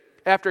David,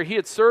 after he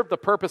had served the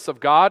purpose of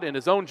God in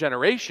his own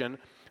generation,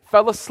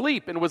 fell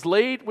asleep and was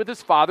laid with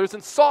his fathers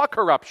and saw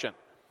corruption.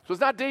 So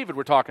it's not David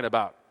we're talking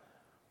about.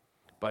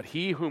 But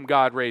he whom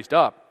God raised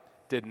up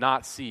did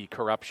not see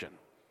corruption.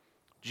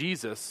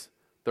 Jesus,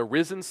 the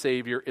risen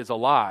Savior, is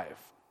alive.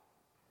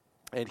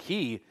 And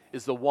he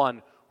is the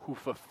one who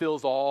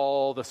fulfills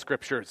all the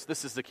Scriptures.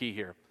 This is the key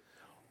here.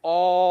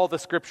 All the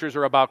Scriptures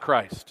are about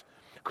Christ.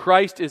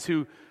 Christ is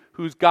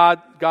whose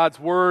God's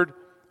Word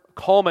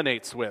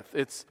culminates with.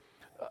 It's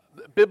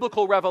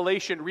biblical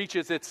revelation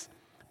reaches its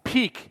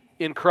peak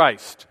in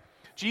Christ.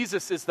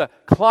 Jesus is the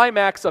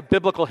climax of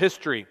biblical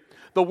history.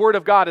 The Word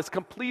of God is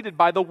completed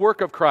by the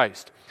work of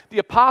Christ. The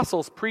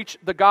apostles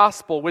preached the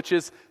gospel, which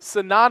is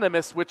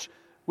synonymous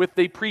with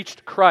they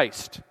preached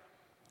Christ.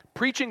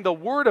 Preaching the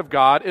Word of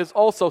God is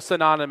also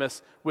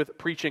synonymous with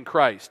preaching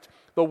Christ.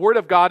 The Word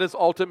of God is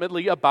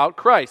ultimately about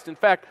Christ. In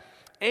fact,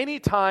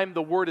 anytime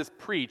the Word is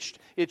preached,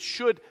 it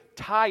should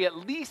tie at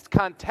least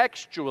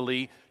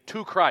contextually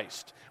to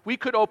Christ. We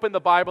could open the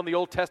Bible in the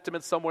Old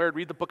Testament somewhere and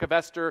read the book of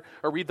Esther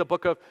or read the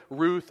book of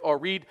Ruth or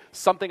read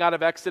something out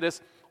of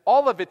Exodus.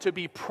 All of it, to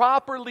be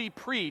properly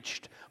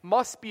preached,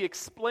 must be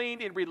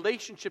explained in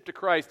relationship to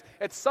Christ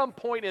at some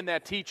point in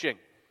that teaching.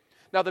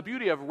 Now, the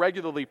beauty of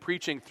regularly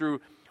preaching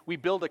through, we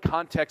build a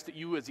context that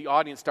you as the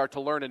audience start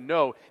to learn and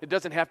know. It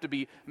doesn't have to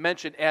be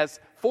mentioned as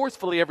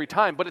forcefully every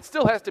time, but it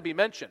still has to be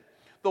mentioned.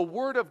 The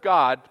Word of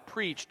God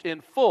preached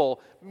in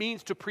full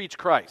means to preach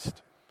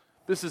Christ.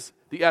 This is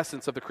the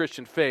essence of the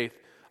Christian faith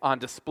on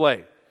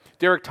display.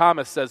 Derek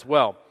Thomas says,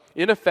 well,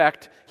 in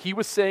effect, he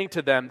was saying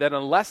to them that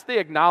unless they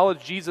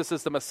acknowledged Jesus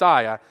as the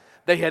Messiah,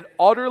 they had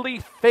utterly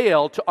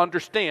failed to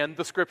understand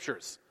the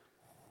Scriptures.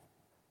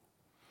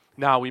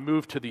 Now we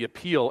move to the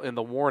appeal and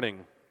the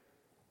warning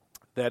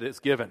that is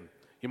given.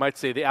 You might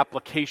say the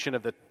application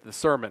of the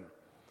sermon.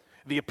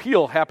 The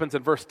appeal happens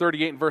in verse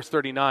 38 and verse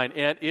 39,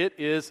 and it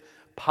is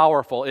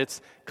powerful.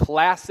 It's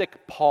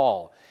classic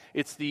Paul.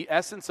 It's the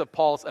essence of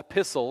Paul's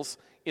epistles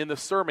in the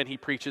sermon he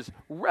preaches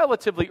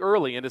relatively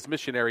early in his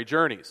missionary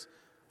journeys.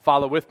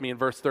 Follow with me in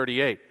verse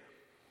 38.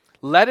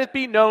 Let it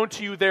be known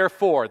to you,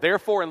 therefore,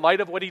 in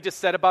light of what he just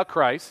said about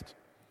Christ,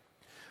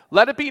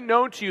 let it be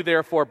known to you,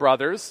 therefore,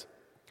 brothers,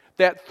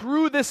 that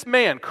through this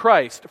man,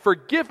 Christ,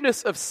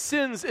 forgiveness of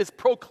sins is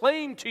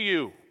proclaimed to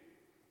you.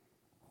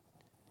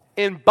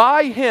 And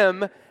by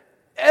him,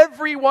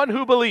 everyone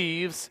who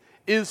believes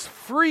is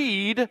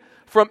freed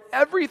from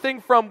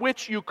everything from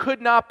which you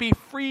could not be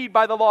freed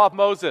by the law of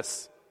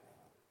Moses.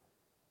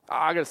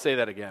 I'm going to say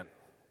that again.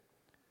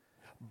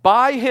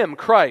 By him,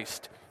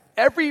 Christ,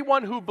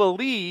 everyone who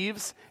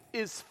believes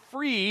is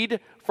freed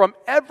from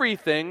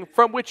everything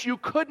from which you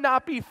could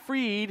not be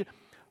freed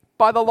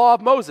by the law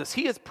of Moses.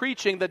 He is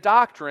preaching the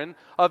doctrine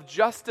of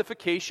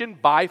justification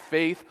by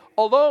faith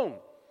alone.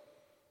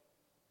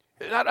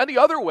 Not any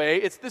other way.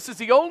 This is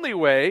the only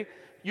way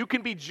you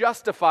can be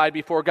justified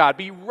before God,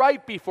 be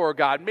right before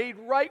God, made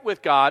right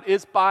with God,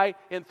 is by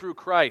and through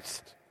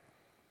Christ.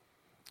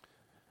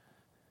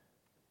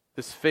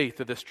 This faith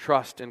or this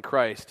trust in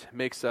Christ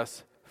makes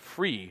us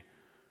free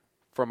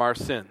from our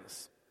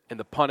sins and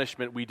the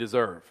punishment we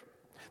deserve.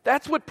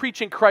 That's what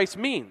preaching Christ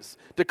means.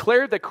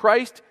 Declare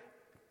that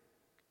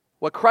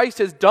what Christ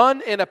has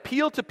done, and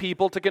appeal to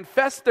people to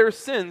confess their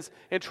sins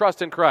and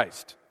trust in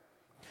Christ.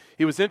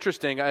 It was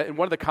interesting, in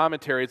one of the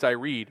commentaries I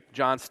read,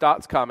 John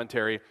Stott's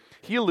commentary,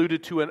 he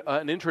alluded to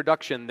an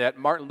introduction that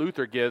Martin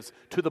Luther gives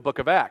to the book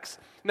of Acts.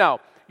 Now,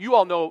 you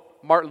all know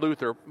Martin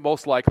Luther,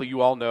 most likely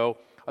you all know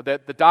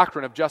that the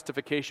doctrine of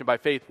justification by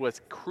faith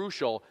was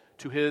crucial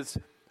to his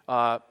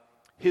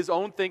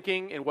own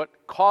thinking and what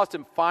caused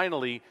him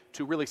finally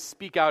to really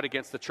speak out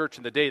against the church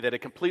in the day that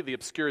had completely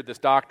obscured this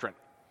doctrine.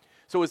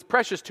 So it was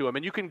precious to him,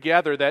 and you can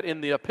gather that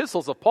in the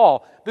epistles of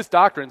Paul, this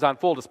doctrine is on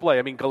full display.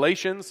 I mean,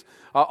 Galatians,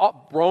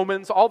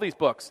 Romans, all these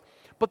books.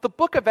 But the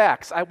book of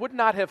Acts, I would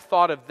not have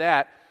thought of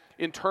that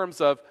in terms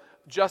of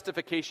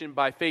justification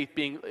by faith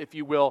being, if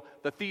you will,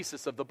 the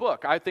thesis of the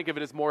book. I think of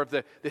it as more of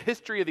the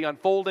history of the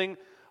unfolding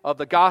of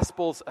the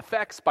gospel's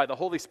effects by the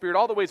Holy Spirit,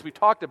 all the ways we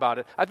talked about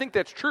it. I think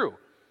that's true.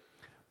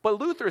 But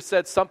Luther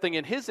said something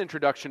in his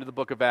introduction to the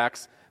book of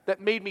Acts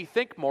that made me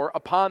think more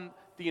upon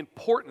the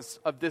importance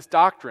of this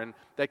doctrine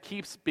that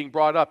keeps being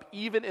brought up,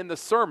 even in the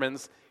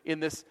sermons in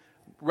this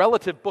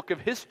relative book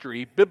of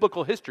history,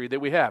 biblical history that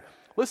we have.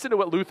 Listen to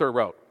what Luther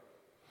wrote.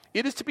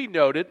 It is to be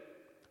noted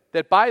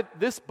that by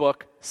this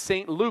book,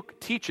 St. Luke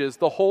teaches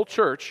the whole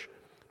church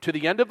to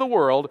the end of the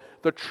world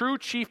the true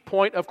chief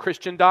point of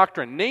Christian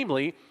doctrine,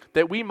 namely,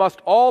 that we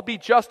must all be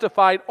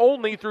justified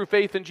only through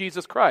faith in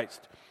Jesus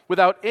Christ,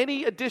 without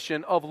any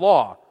addition of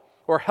law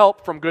or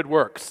help from good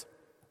works.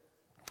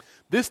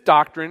 This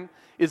doctrine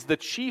is the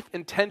chief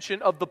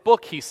intention of the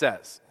book, he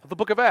says, of the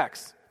book of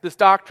Acts, this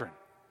doctrine,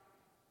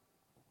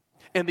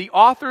 and the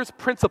author's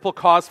principal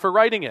cause for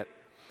writing it.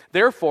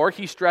 Therefore,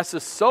 he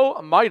stresses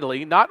so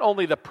mightily not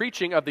only the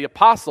preaching of the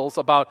apostles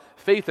about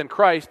faith in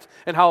Christ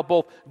and how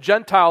both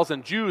Gentiles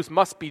and Jews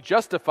must be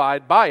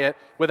justified by it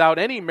without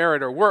any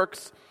merit or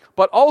works,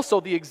 but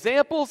also the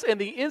examples and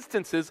the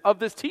instances of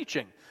this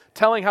teaching,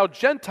 telling how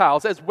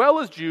Gentiles as well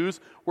as Jews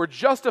were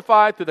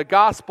justified through the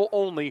gospel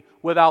only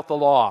without the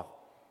law.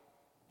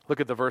 Look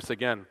at the verse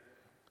again.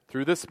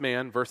 Through this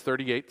man, verse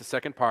 38, the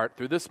second part,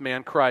 through this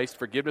man, Christ,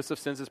 forgiveness of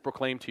sins is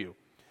proclaimed to you.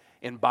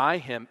 And by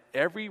him,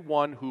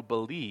 everyone who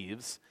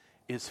believes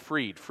is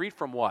freed. Freed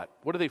from what?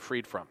 What are they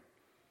freed from?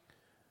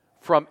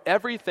 From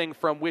everything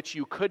from which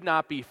you could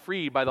not be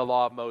freed by the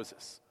law of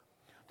Moses.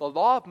 The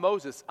law of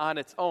Moses on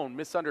its own,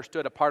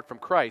 misunderstood apart from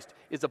Christ,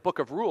 is a book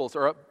of rules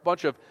or a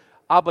bunch of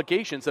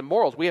obligations and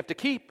morals we have to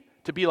keep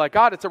to be like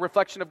God. It's a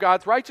reflection of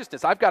God's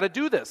righteousness. I've got to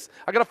do this.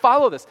 I've got to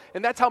follow this.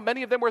 And that's how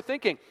many of them were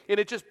thinking. And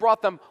it just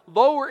brought them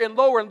lower and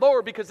lower and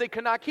lower because they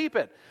could not keep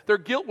it. Their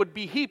guilt would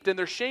be heaped and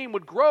their shame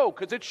would grow,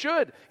 because it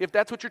should, if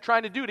that's what you're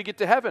trying to do to get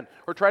to heaven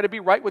or try to be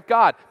right with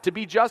God, to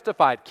be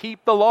justified.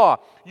 Keep the law.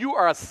 You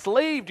are a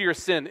slave to your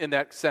sin in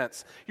that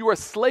sense. You are a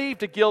slave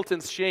to guilt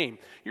and shame.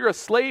 You're a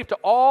slave to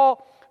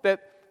all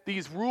that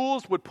these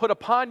rules would put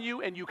upon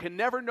you, and you can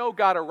never know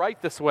God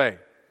aright this way.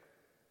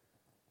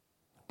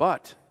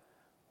 But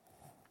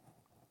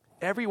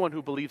everyone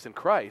who believes in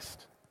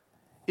Christ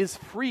is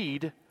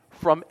freed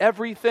from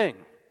everything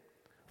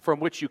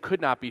from which you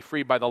could not be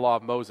freed by the law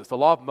of Moses. The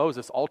law of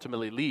Moses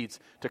ultimately leads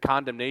to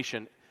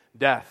condemnation,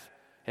 death,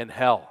 and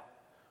hell.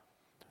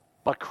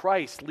 But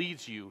Christ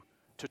leads you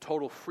to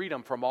total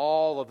freedom from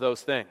all of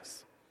those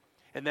things.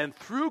 And then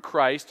through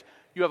Christ,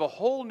 you have a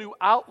whole new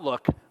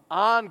outlook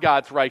on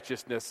God's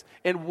righteousness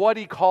and what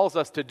he calls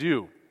us to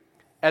do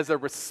as a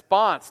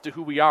response to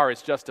who we are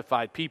as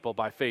justified people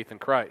by faith in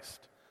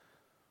Christ.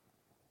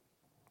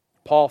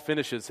 Paul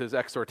finishes his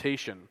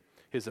exhortation,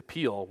 his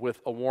appeal, with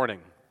a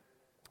warning.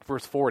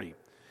 Verse 40.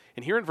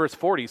 And here in verse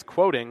 40, he's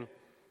quoting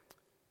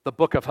the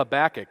book of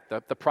Habakkuk,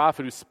 the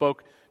prophet who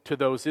spoke to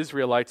those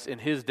Israelites in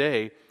his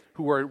day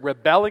who were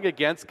rebelling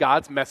against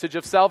God's message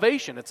of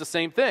salvation. It's the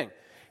same thing.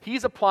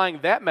 He's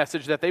applying that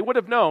message that they would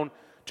have known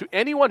to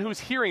anyone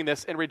who's hearing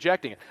this and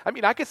rejecting it. I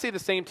mean, I could say the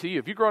same to you.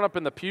 If you've grown up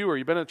in the pew or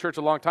you've been in the church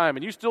a long time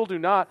and you still do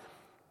not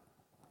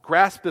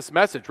grasp this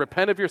message.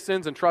 Repent of your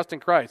sins and trust in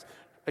Christ.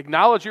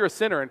 Acknowledge you're a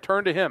sinner and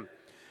turn to him.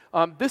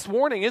 This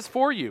warning is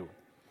for you.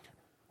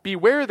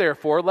 Beware,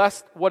 therefore,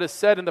 lest what is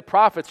said in the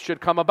prophets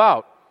should come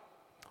about.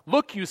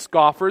 Look, you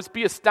scoffers,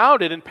 be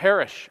astounded and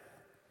perish.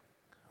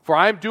 For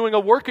I am doing a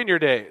work in your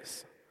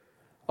days,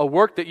 a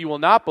work that you will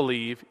not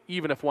believe,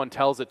 even if one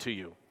tells it to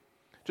you.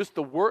 Just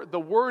the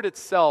word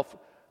itself,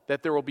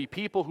 that there will be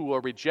people who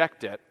will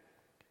reject it,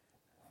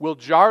 will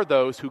jar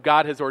those who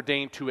God has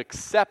ordained to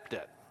accept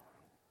it.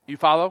 You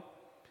follow?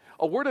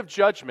 A word of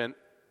judgment,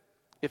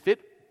 if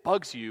it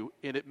bugs you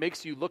and it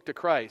makes you look to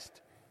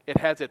Christ, it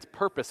has its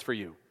purpose for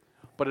you.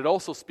 But it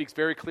also speaks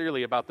very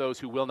clearly about those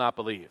who will not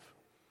believe,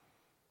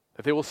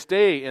 that they will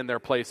stay in their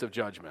place of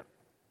judgment.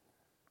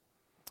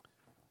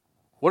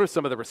 What are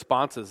some of the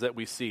responses that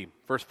we see?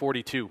 Verse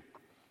 42,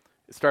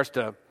 it starts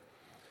to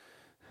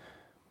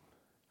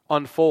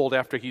unfold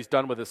after he's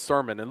done with his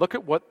sermon. And look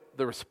at what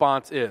the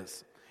response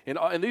is.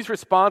 And these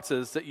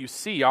responses that you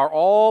see are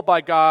all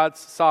by God's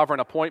sovereign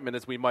appointment,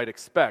 as we might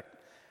expect.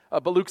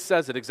 But Luke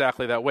says it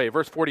exactly that way.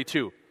 Verse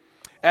 42,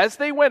 as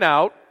they went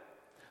out,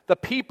 the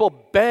people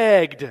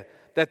begged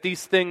that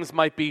these things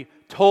might be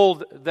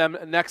told them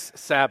next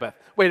Sabbath.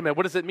 Wait a minute,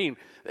 what does it mean?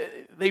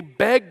 They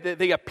begged,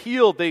 they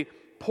appealed, they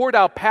poured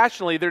out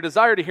passionately their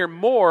desire to hear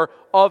more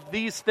of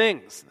these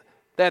things,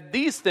 that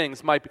these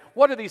things might be.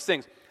 What are these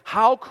things?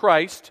 How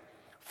Christ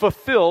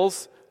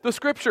fulfills the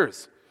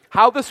Scriptures.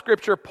 How the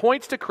Scripture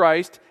points to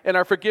Christ and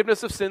our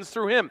forgiveness of sins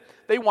through him.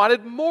 They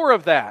wanted more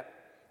of that.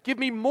 Give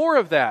me more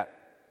of that.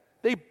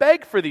 They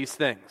beg for these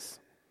things.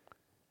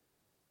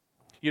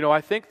 You know,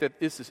 I think that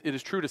it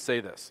is true to say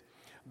this.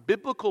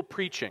 Biblical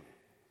preaching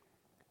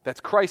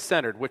that's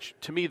Christ-centered, which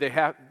to me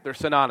they're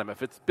synonymous.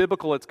 If it's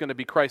biblical, it's going to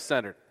be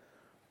Christ-centered.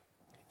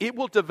 It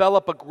will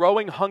develop a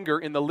growing hunger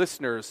in the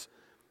listeners.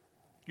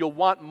 You'll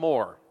want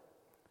more.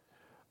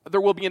 There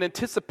will be an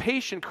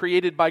anticipation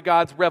created by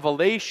God's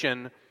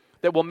revelation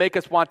that will make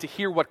us want to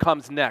hear what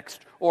comes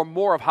next, or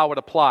more of how it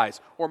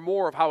applies, or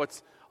more of how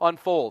it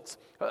unfolds.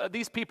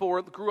 These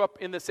people grew up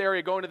in this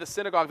area, going to the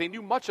synagogue. They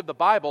knew much of the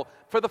Bible.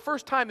 For the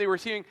first time, they were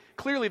seeing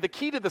clearly the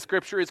key to the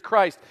Scripture is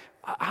Christ.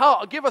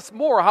 Give us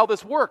more how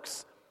this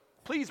works.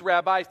 Please,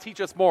 rabbis, teach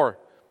us more,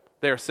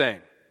 they're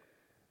saying.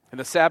 And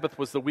the Sabbath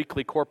was the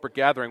weekly corporate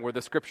gathering where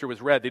the Scripture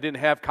was read. They didn't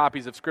have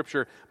copies of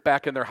Scripture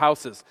back in their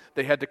houses.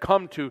 They had to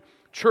come to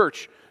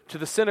church, to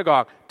the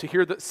synagogue,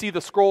 to see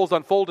the scrolls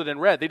unfolded and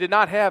read. They did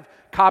not have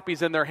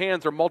copies in their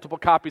hands or multiple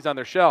copies on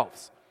their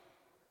shelves.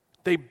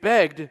 They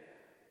begged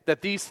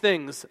that these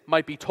things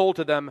might be told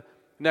to them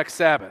next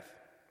Sabbath.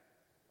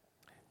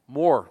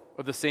 More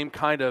of the same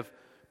kind of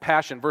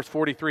passion. Verse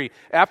 43,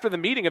 after the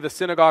meeting of the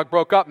synagogue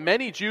broke up,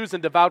 many Jews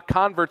and devout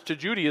converts to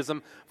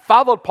Judaism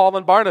followed Paul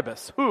and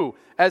Barnabas, who,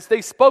 as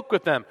they spoke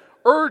with them,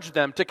 urged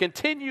them to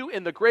continue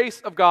in the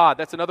grace of God.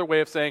 That's another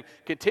way of saying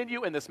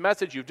continue in this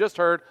message you've just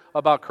heard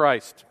about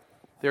Christ.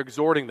 They're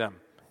exhorting them,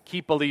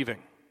 keep believing.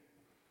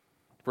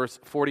 Verse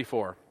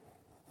 44.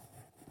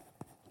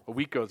 A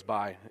week goes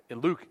by,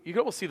 and Luke,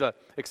 we'll see the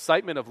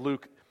excitement of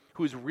Luke,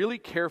 who's really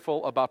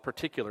careful about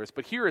particulars,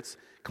 but here it's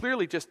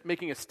clearly just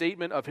making a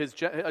statement of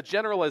a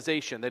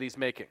generalization that he's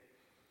making.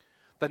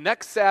 The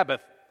next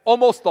Sabbath,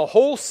 almost the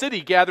whole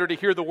city gathered to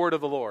hear the word of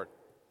the Lord.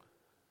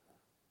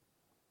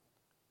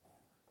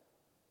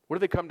 What do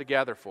they come to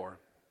gather for?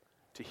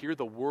 To hear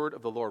the word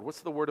of the Lord.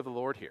 What's the word of the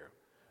Lord here?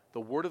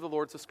 The word of the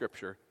Lord is the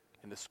Scripture,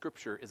 and the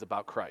Scripture is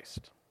about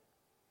Christ.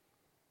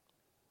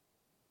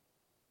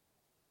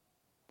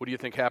 What do you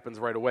think happens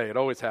right away? It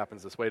always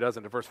happens this way,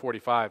 doesn't it? Verse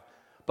 45.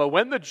 But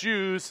when the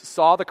Jews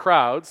saw the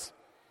crowds,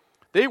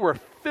 they were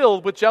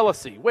filled with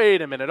jealousy. Wait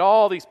a minute,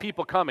 all these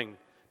people coming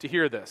to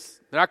hear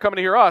this. They're not coming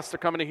to hear us, they're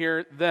coming to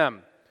hear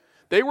them.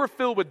 They were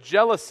filled with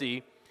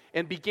jealousy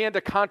and began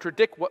to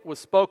contradict what was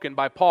spoken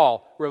by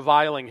Paul,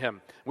 reviling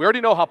him. We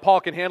already know how Paul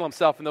can handle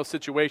himself in those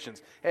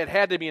situations. It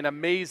had to be an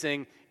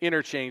amazing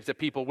interchange that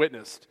people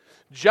witnessed.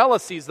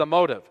 Jealousy is the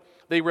motive.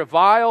 They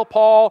revile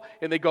Paul,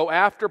 and they go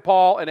after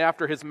Paul and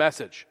after his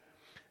message.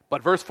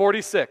 But verse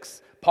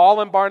 46,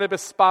 Paul and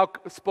Barnabas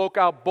spoke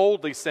out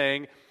boldly,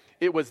 saying,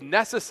 it was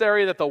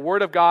necessary that the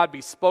word of God be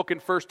spoken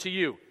first to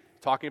you,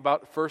 talking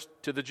about first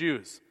to the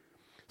Jews,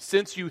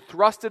 since you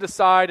thrust it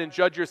aside and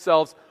judge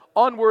yourselves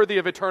unworthy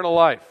of eternal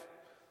life.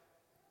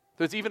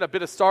 There's even a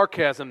bit of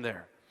sarcasm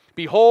there.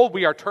 Behold,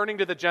 we are turning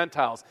to the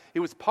Gentiles.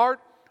 It was part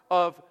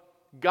of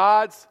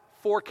God's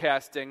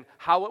forecasting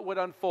how it would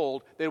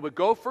unfold. They would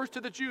go first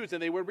to the Jews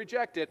and they would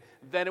reject it.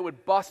 Then it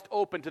would bust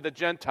open to the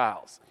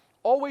Gentiles.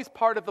 Always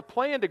part of the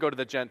plan to go to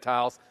the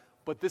Gentiles,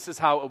 but this is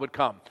how it would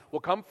come.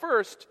 We'll come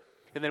first,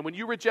 and then when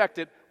you reject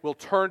it, we'll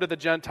turn to the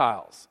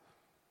Gentiles.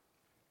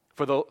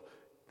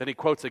 Then he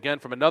quotes again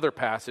from another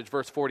passage,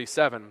 verse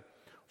 47.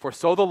 For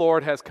so the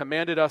Lord has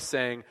commanded us,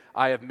 saying,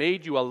 I have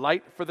made you a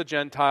light for the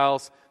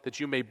Gentiles, that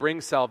you may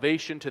bring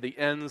salvation to the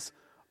ends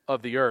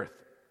of the earth.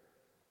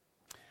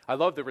 I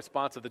love the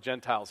response of the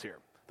Gentiles here.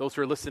 Those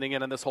who are listening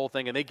in on this whole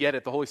thing, and they get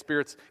it. The Holy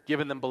Spirit's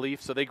given them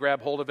belief, so they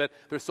grab hold of it.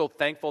 They're so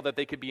thankful that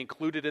they could be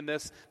included in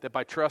this, that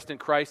by trust in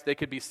Christ they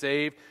could be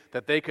saved,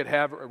 that they could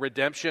have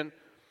redemption.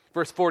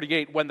 Verse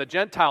 48, when the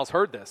Gentiles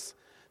heard this,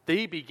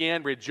 they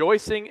began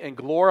rejoicing and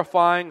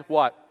glorifying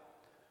what?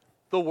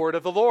 The word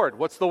of the Lord.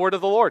 What's the word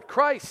of the Lord?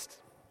 Christ.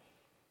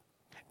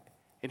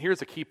 And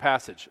here's a key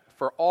passage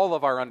for all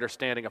of our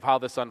understanding of how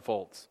this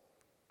unfolds.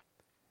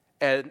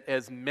 And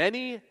as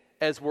many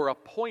as were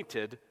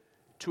appointed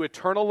to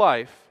eternal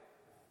life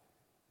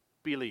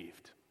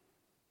believed.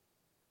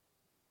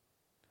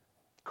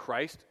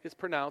 Christ is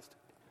pronounced.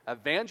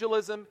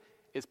 Evangelism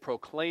is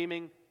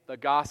proclaiming the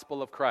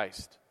gospel of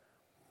Christ.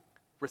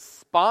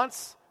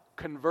 Response,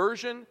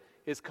 conversion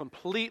is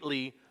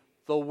completely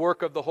the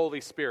work of the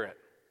Holy Spirit.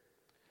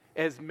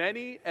 As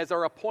many as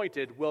are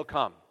appointed will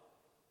come.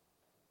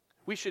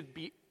 We should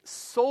be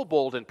so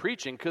bold in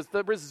preaching because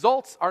the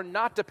results are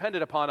not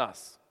dependent upon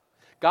us.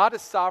 God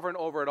is sovereign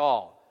over it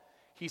all.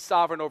 He's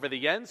sovereign over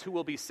the ends who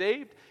will be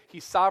saved.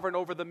 He's sovereign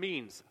over the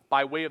means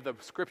by way of the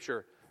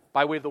Scripture,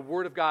 by way of the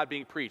Word of God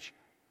being preached,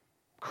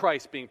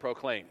 Christ being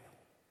proclaimed.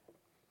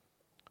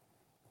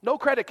 No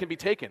credit can be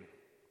taken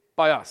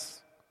by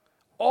us.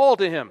 All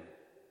to Him.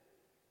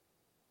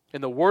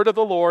 And the word of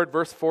the Lord,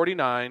 verse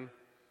 49,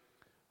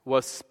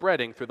 was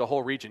spreading through the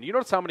whole region. You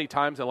notice how many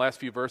times in the last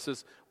few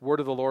verses, word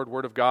of the Lord,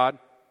 word of God?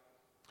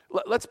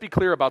 Let's be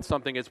clear about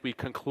something as we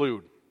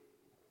conclude.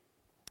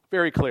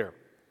 Very clear.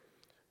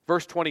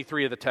 Verse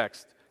 23 of the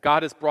text,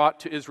 God has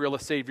brought to Israel a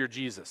Savior,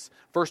 Jesus.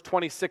 Verse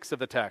 26 of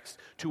the text,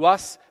 to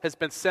us has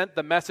been sent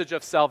the message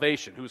of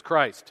salvation, who's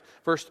Christ.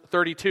 Verse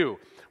 32,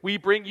 we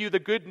bring you the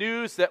good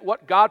news that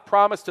what God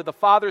promised to the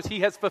fathers He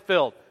has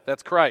fulfilled.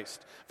 That's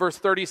Christ. Verse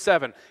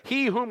 37,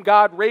 He whom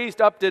God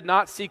raised up did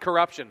not see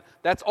corruption.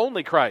 That's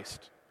only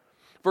Christ.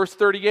 Verse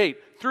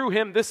 38, through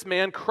Him, this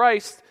man,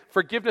 Christ,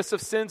 forgiveness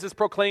of sins is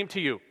proclaimed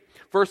to you.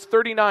 Verse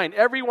 39,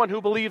 everyone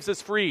who believes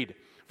is freed.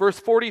 Verse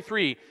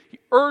 43, He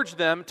urged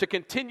them to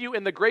continue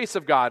in the grace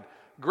of God.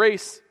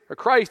 Grace, or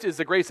Christ is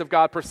the grace of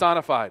God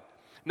personified.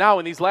 Now,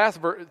 in these last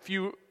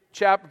few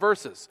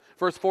verses,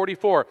 verse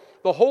 44,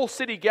 the whole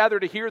city gathered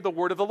to hear the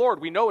word of the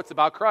Lord. We know it's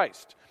about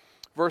Christ.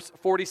 Verse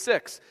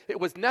 46, it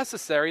was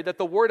necessary that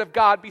the word of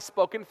God be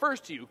spoken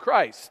first to you,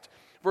 Christ.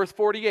 Verse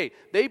 48,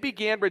 they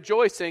began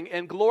rejoicing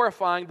and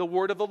glorifying the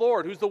word of the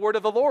Lord. Who's the word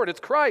of the Lord? It's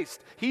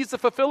Christ. He's the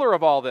fulfiller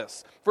of all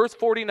this. Verse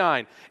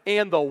 49,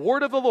 and the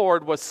word of the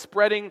Lord was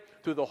spreading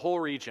through the whole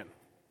region.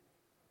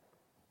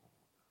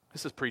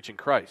 This is preaching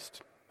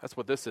Christ. That's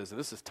what this is. And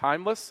this is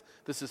timeless.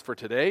 This is for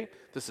today.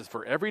 This is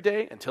for every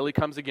day until He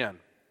comes again.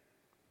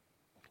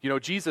 You know,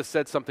 Jesus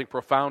said something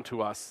profound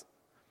to us.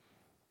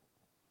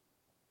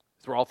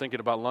 As we're all thinking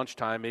about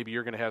lunchtime, maybe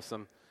you're going to have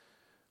some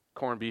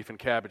corned beef and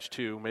cabbage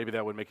too. Maybe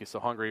that would make you so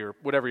hungry, or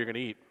whatever you're going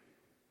to eat.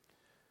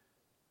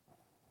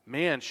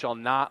 Man shall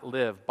not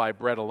live by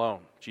bread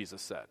alone,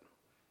 Jesus said,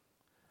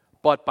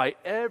 but by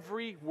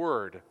every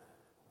word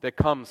that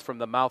comes from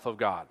the mouth of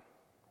God.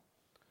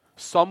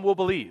 Some will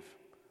believe,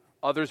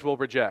 others will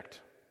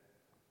reject.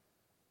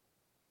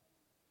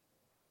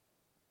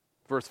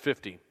 Verse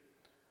 50,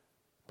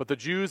 but the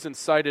Jews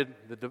incited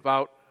the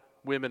devout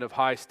women of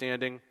high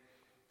standing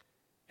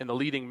and the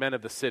leading men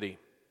of the city,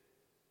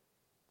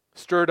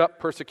 stirred up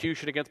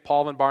persecution against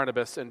Paul and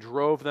Barnabas, and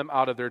drove them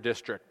out of their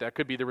district. That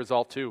could be the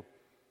result too.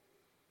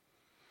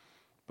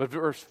 But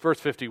verse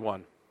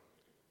 51,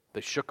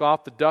 they shook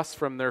off the dust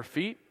from their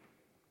feet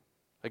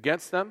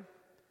against them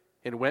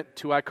and went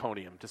to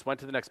Iconium. Just went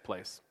to the next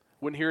place.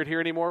 Wouldn't hear it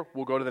here anymore?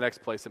 We'll go to the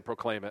next place and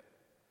proclaim it.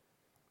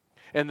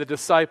 And the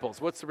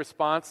disciples, what's the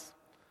response?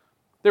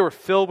 They were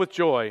filled with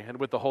joy and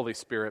with the Holy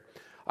Spirit.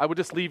 I would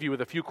just leave you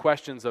with a few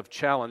questions of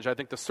challenge. I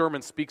think the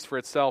sermon speaks for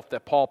itself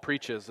that Paul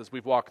preaches as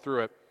we've walked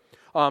through it.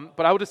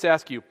 But I would just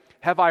ask you,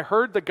 have I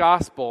heard the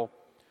gospel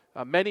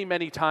many,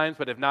 many times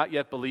but have not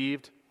yet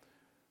believed?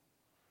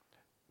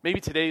 Maybe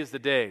today is the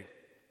day.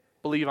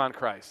 Believe on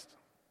Christ.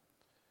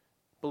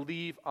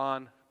 Believe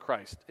on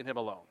Christ, in Him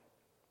alone.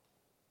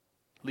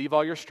 Leave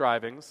all your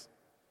strivings.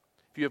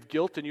 If you have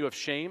guilt and you have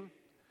shame,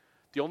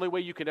 the only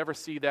way you can ever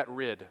see that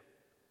rid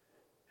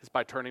is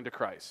by turning to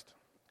Christ.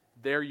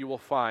 There you will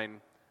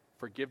find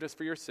forgiveness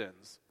for your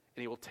sins,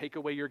 and He will take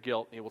away your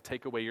guilt, and He will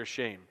take away your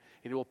shame,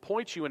 and He will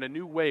point you in a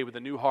new way with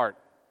a new heart.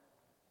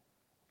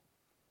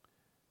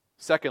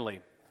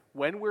 Secondly,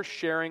 when we're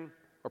sharing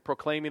or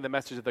proclaiming the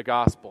message of the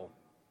gospel,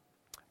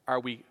 are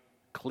we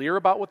clear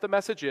about what the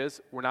message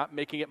is? We're not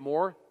making it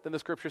more than the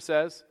Scripture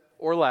says,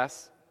 or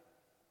less.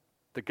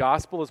 The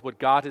gospel is what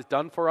God has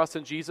done for us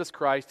in Jesus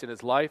Christ, in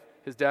His life,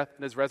 His death,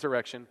 and His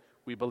resurrection.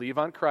 We believe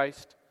on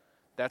Christ.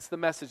 That's the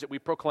message that we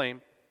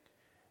proclaim.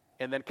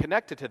 And then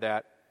connected to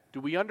that,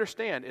 do we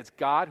understand it's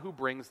God who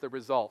brings the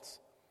results?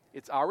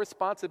 It's our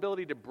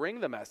responsibility to bring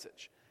the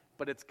message,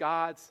 but it's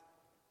God's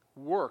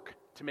work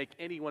to make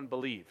anyone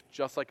believe,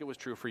 just like it was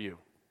true for you.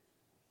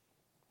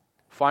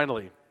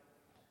 Finally,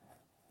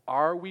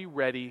 are we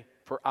ready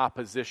for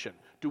opposition?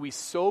 Do we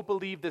so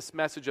believe this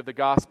message of the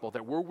gospel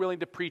that we're willing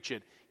to preach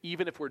it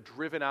even if we're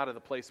driven out of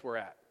the place we're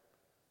at?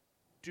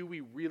 Do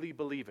we really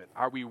believe it?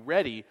 Are we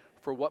ready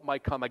for what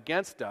might come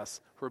against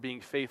us for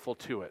being faithful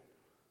to it?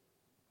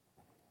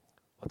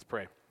 Let's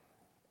pray.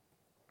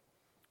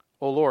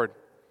 Oh Lord,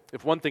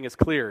 If one thing is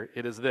clear,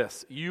 it is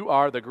this: you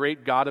are the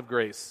great God of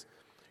grace.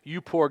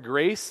 You pour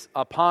grace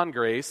upon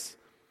grace,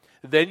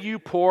 then you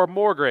pour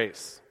more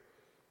grace.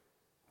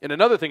 And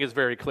another thing is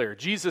very clear: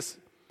 Jesus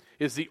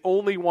is the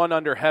only one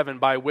under heaven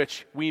by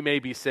which we may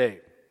be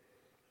saved.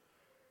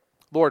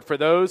 Lord, for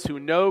those who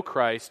know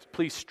Christ,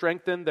 please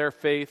strengthen their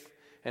faith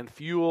and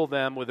fuel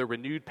them with a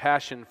renewed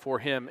passion for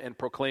Him and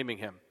proclaiming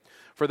Him.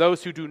 For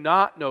those who do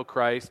not know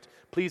Christ,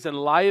 please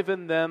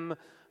enliven them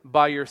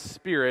by your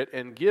Spirit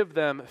and give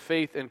them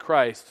faith in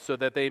Christ so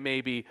that they may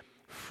be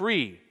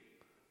free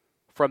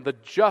from the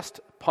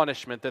just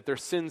punishment that their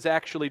sins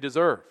actually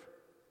deserve.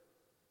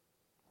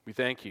 We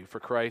thank you for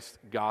Christ's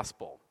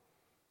gospel,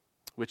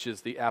 which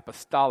is the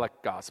apostolic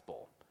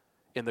gospel,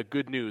 in the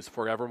good news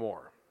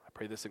forevermore. I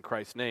pray this in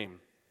Christ's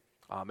name.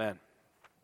 Amen.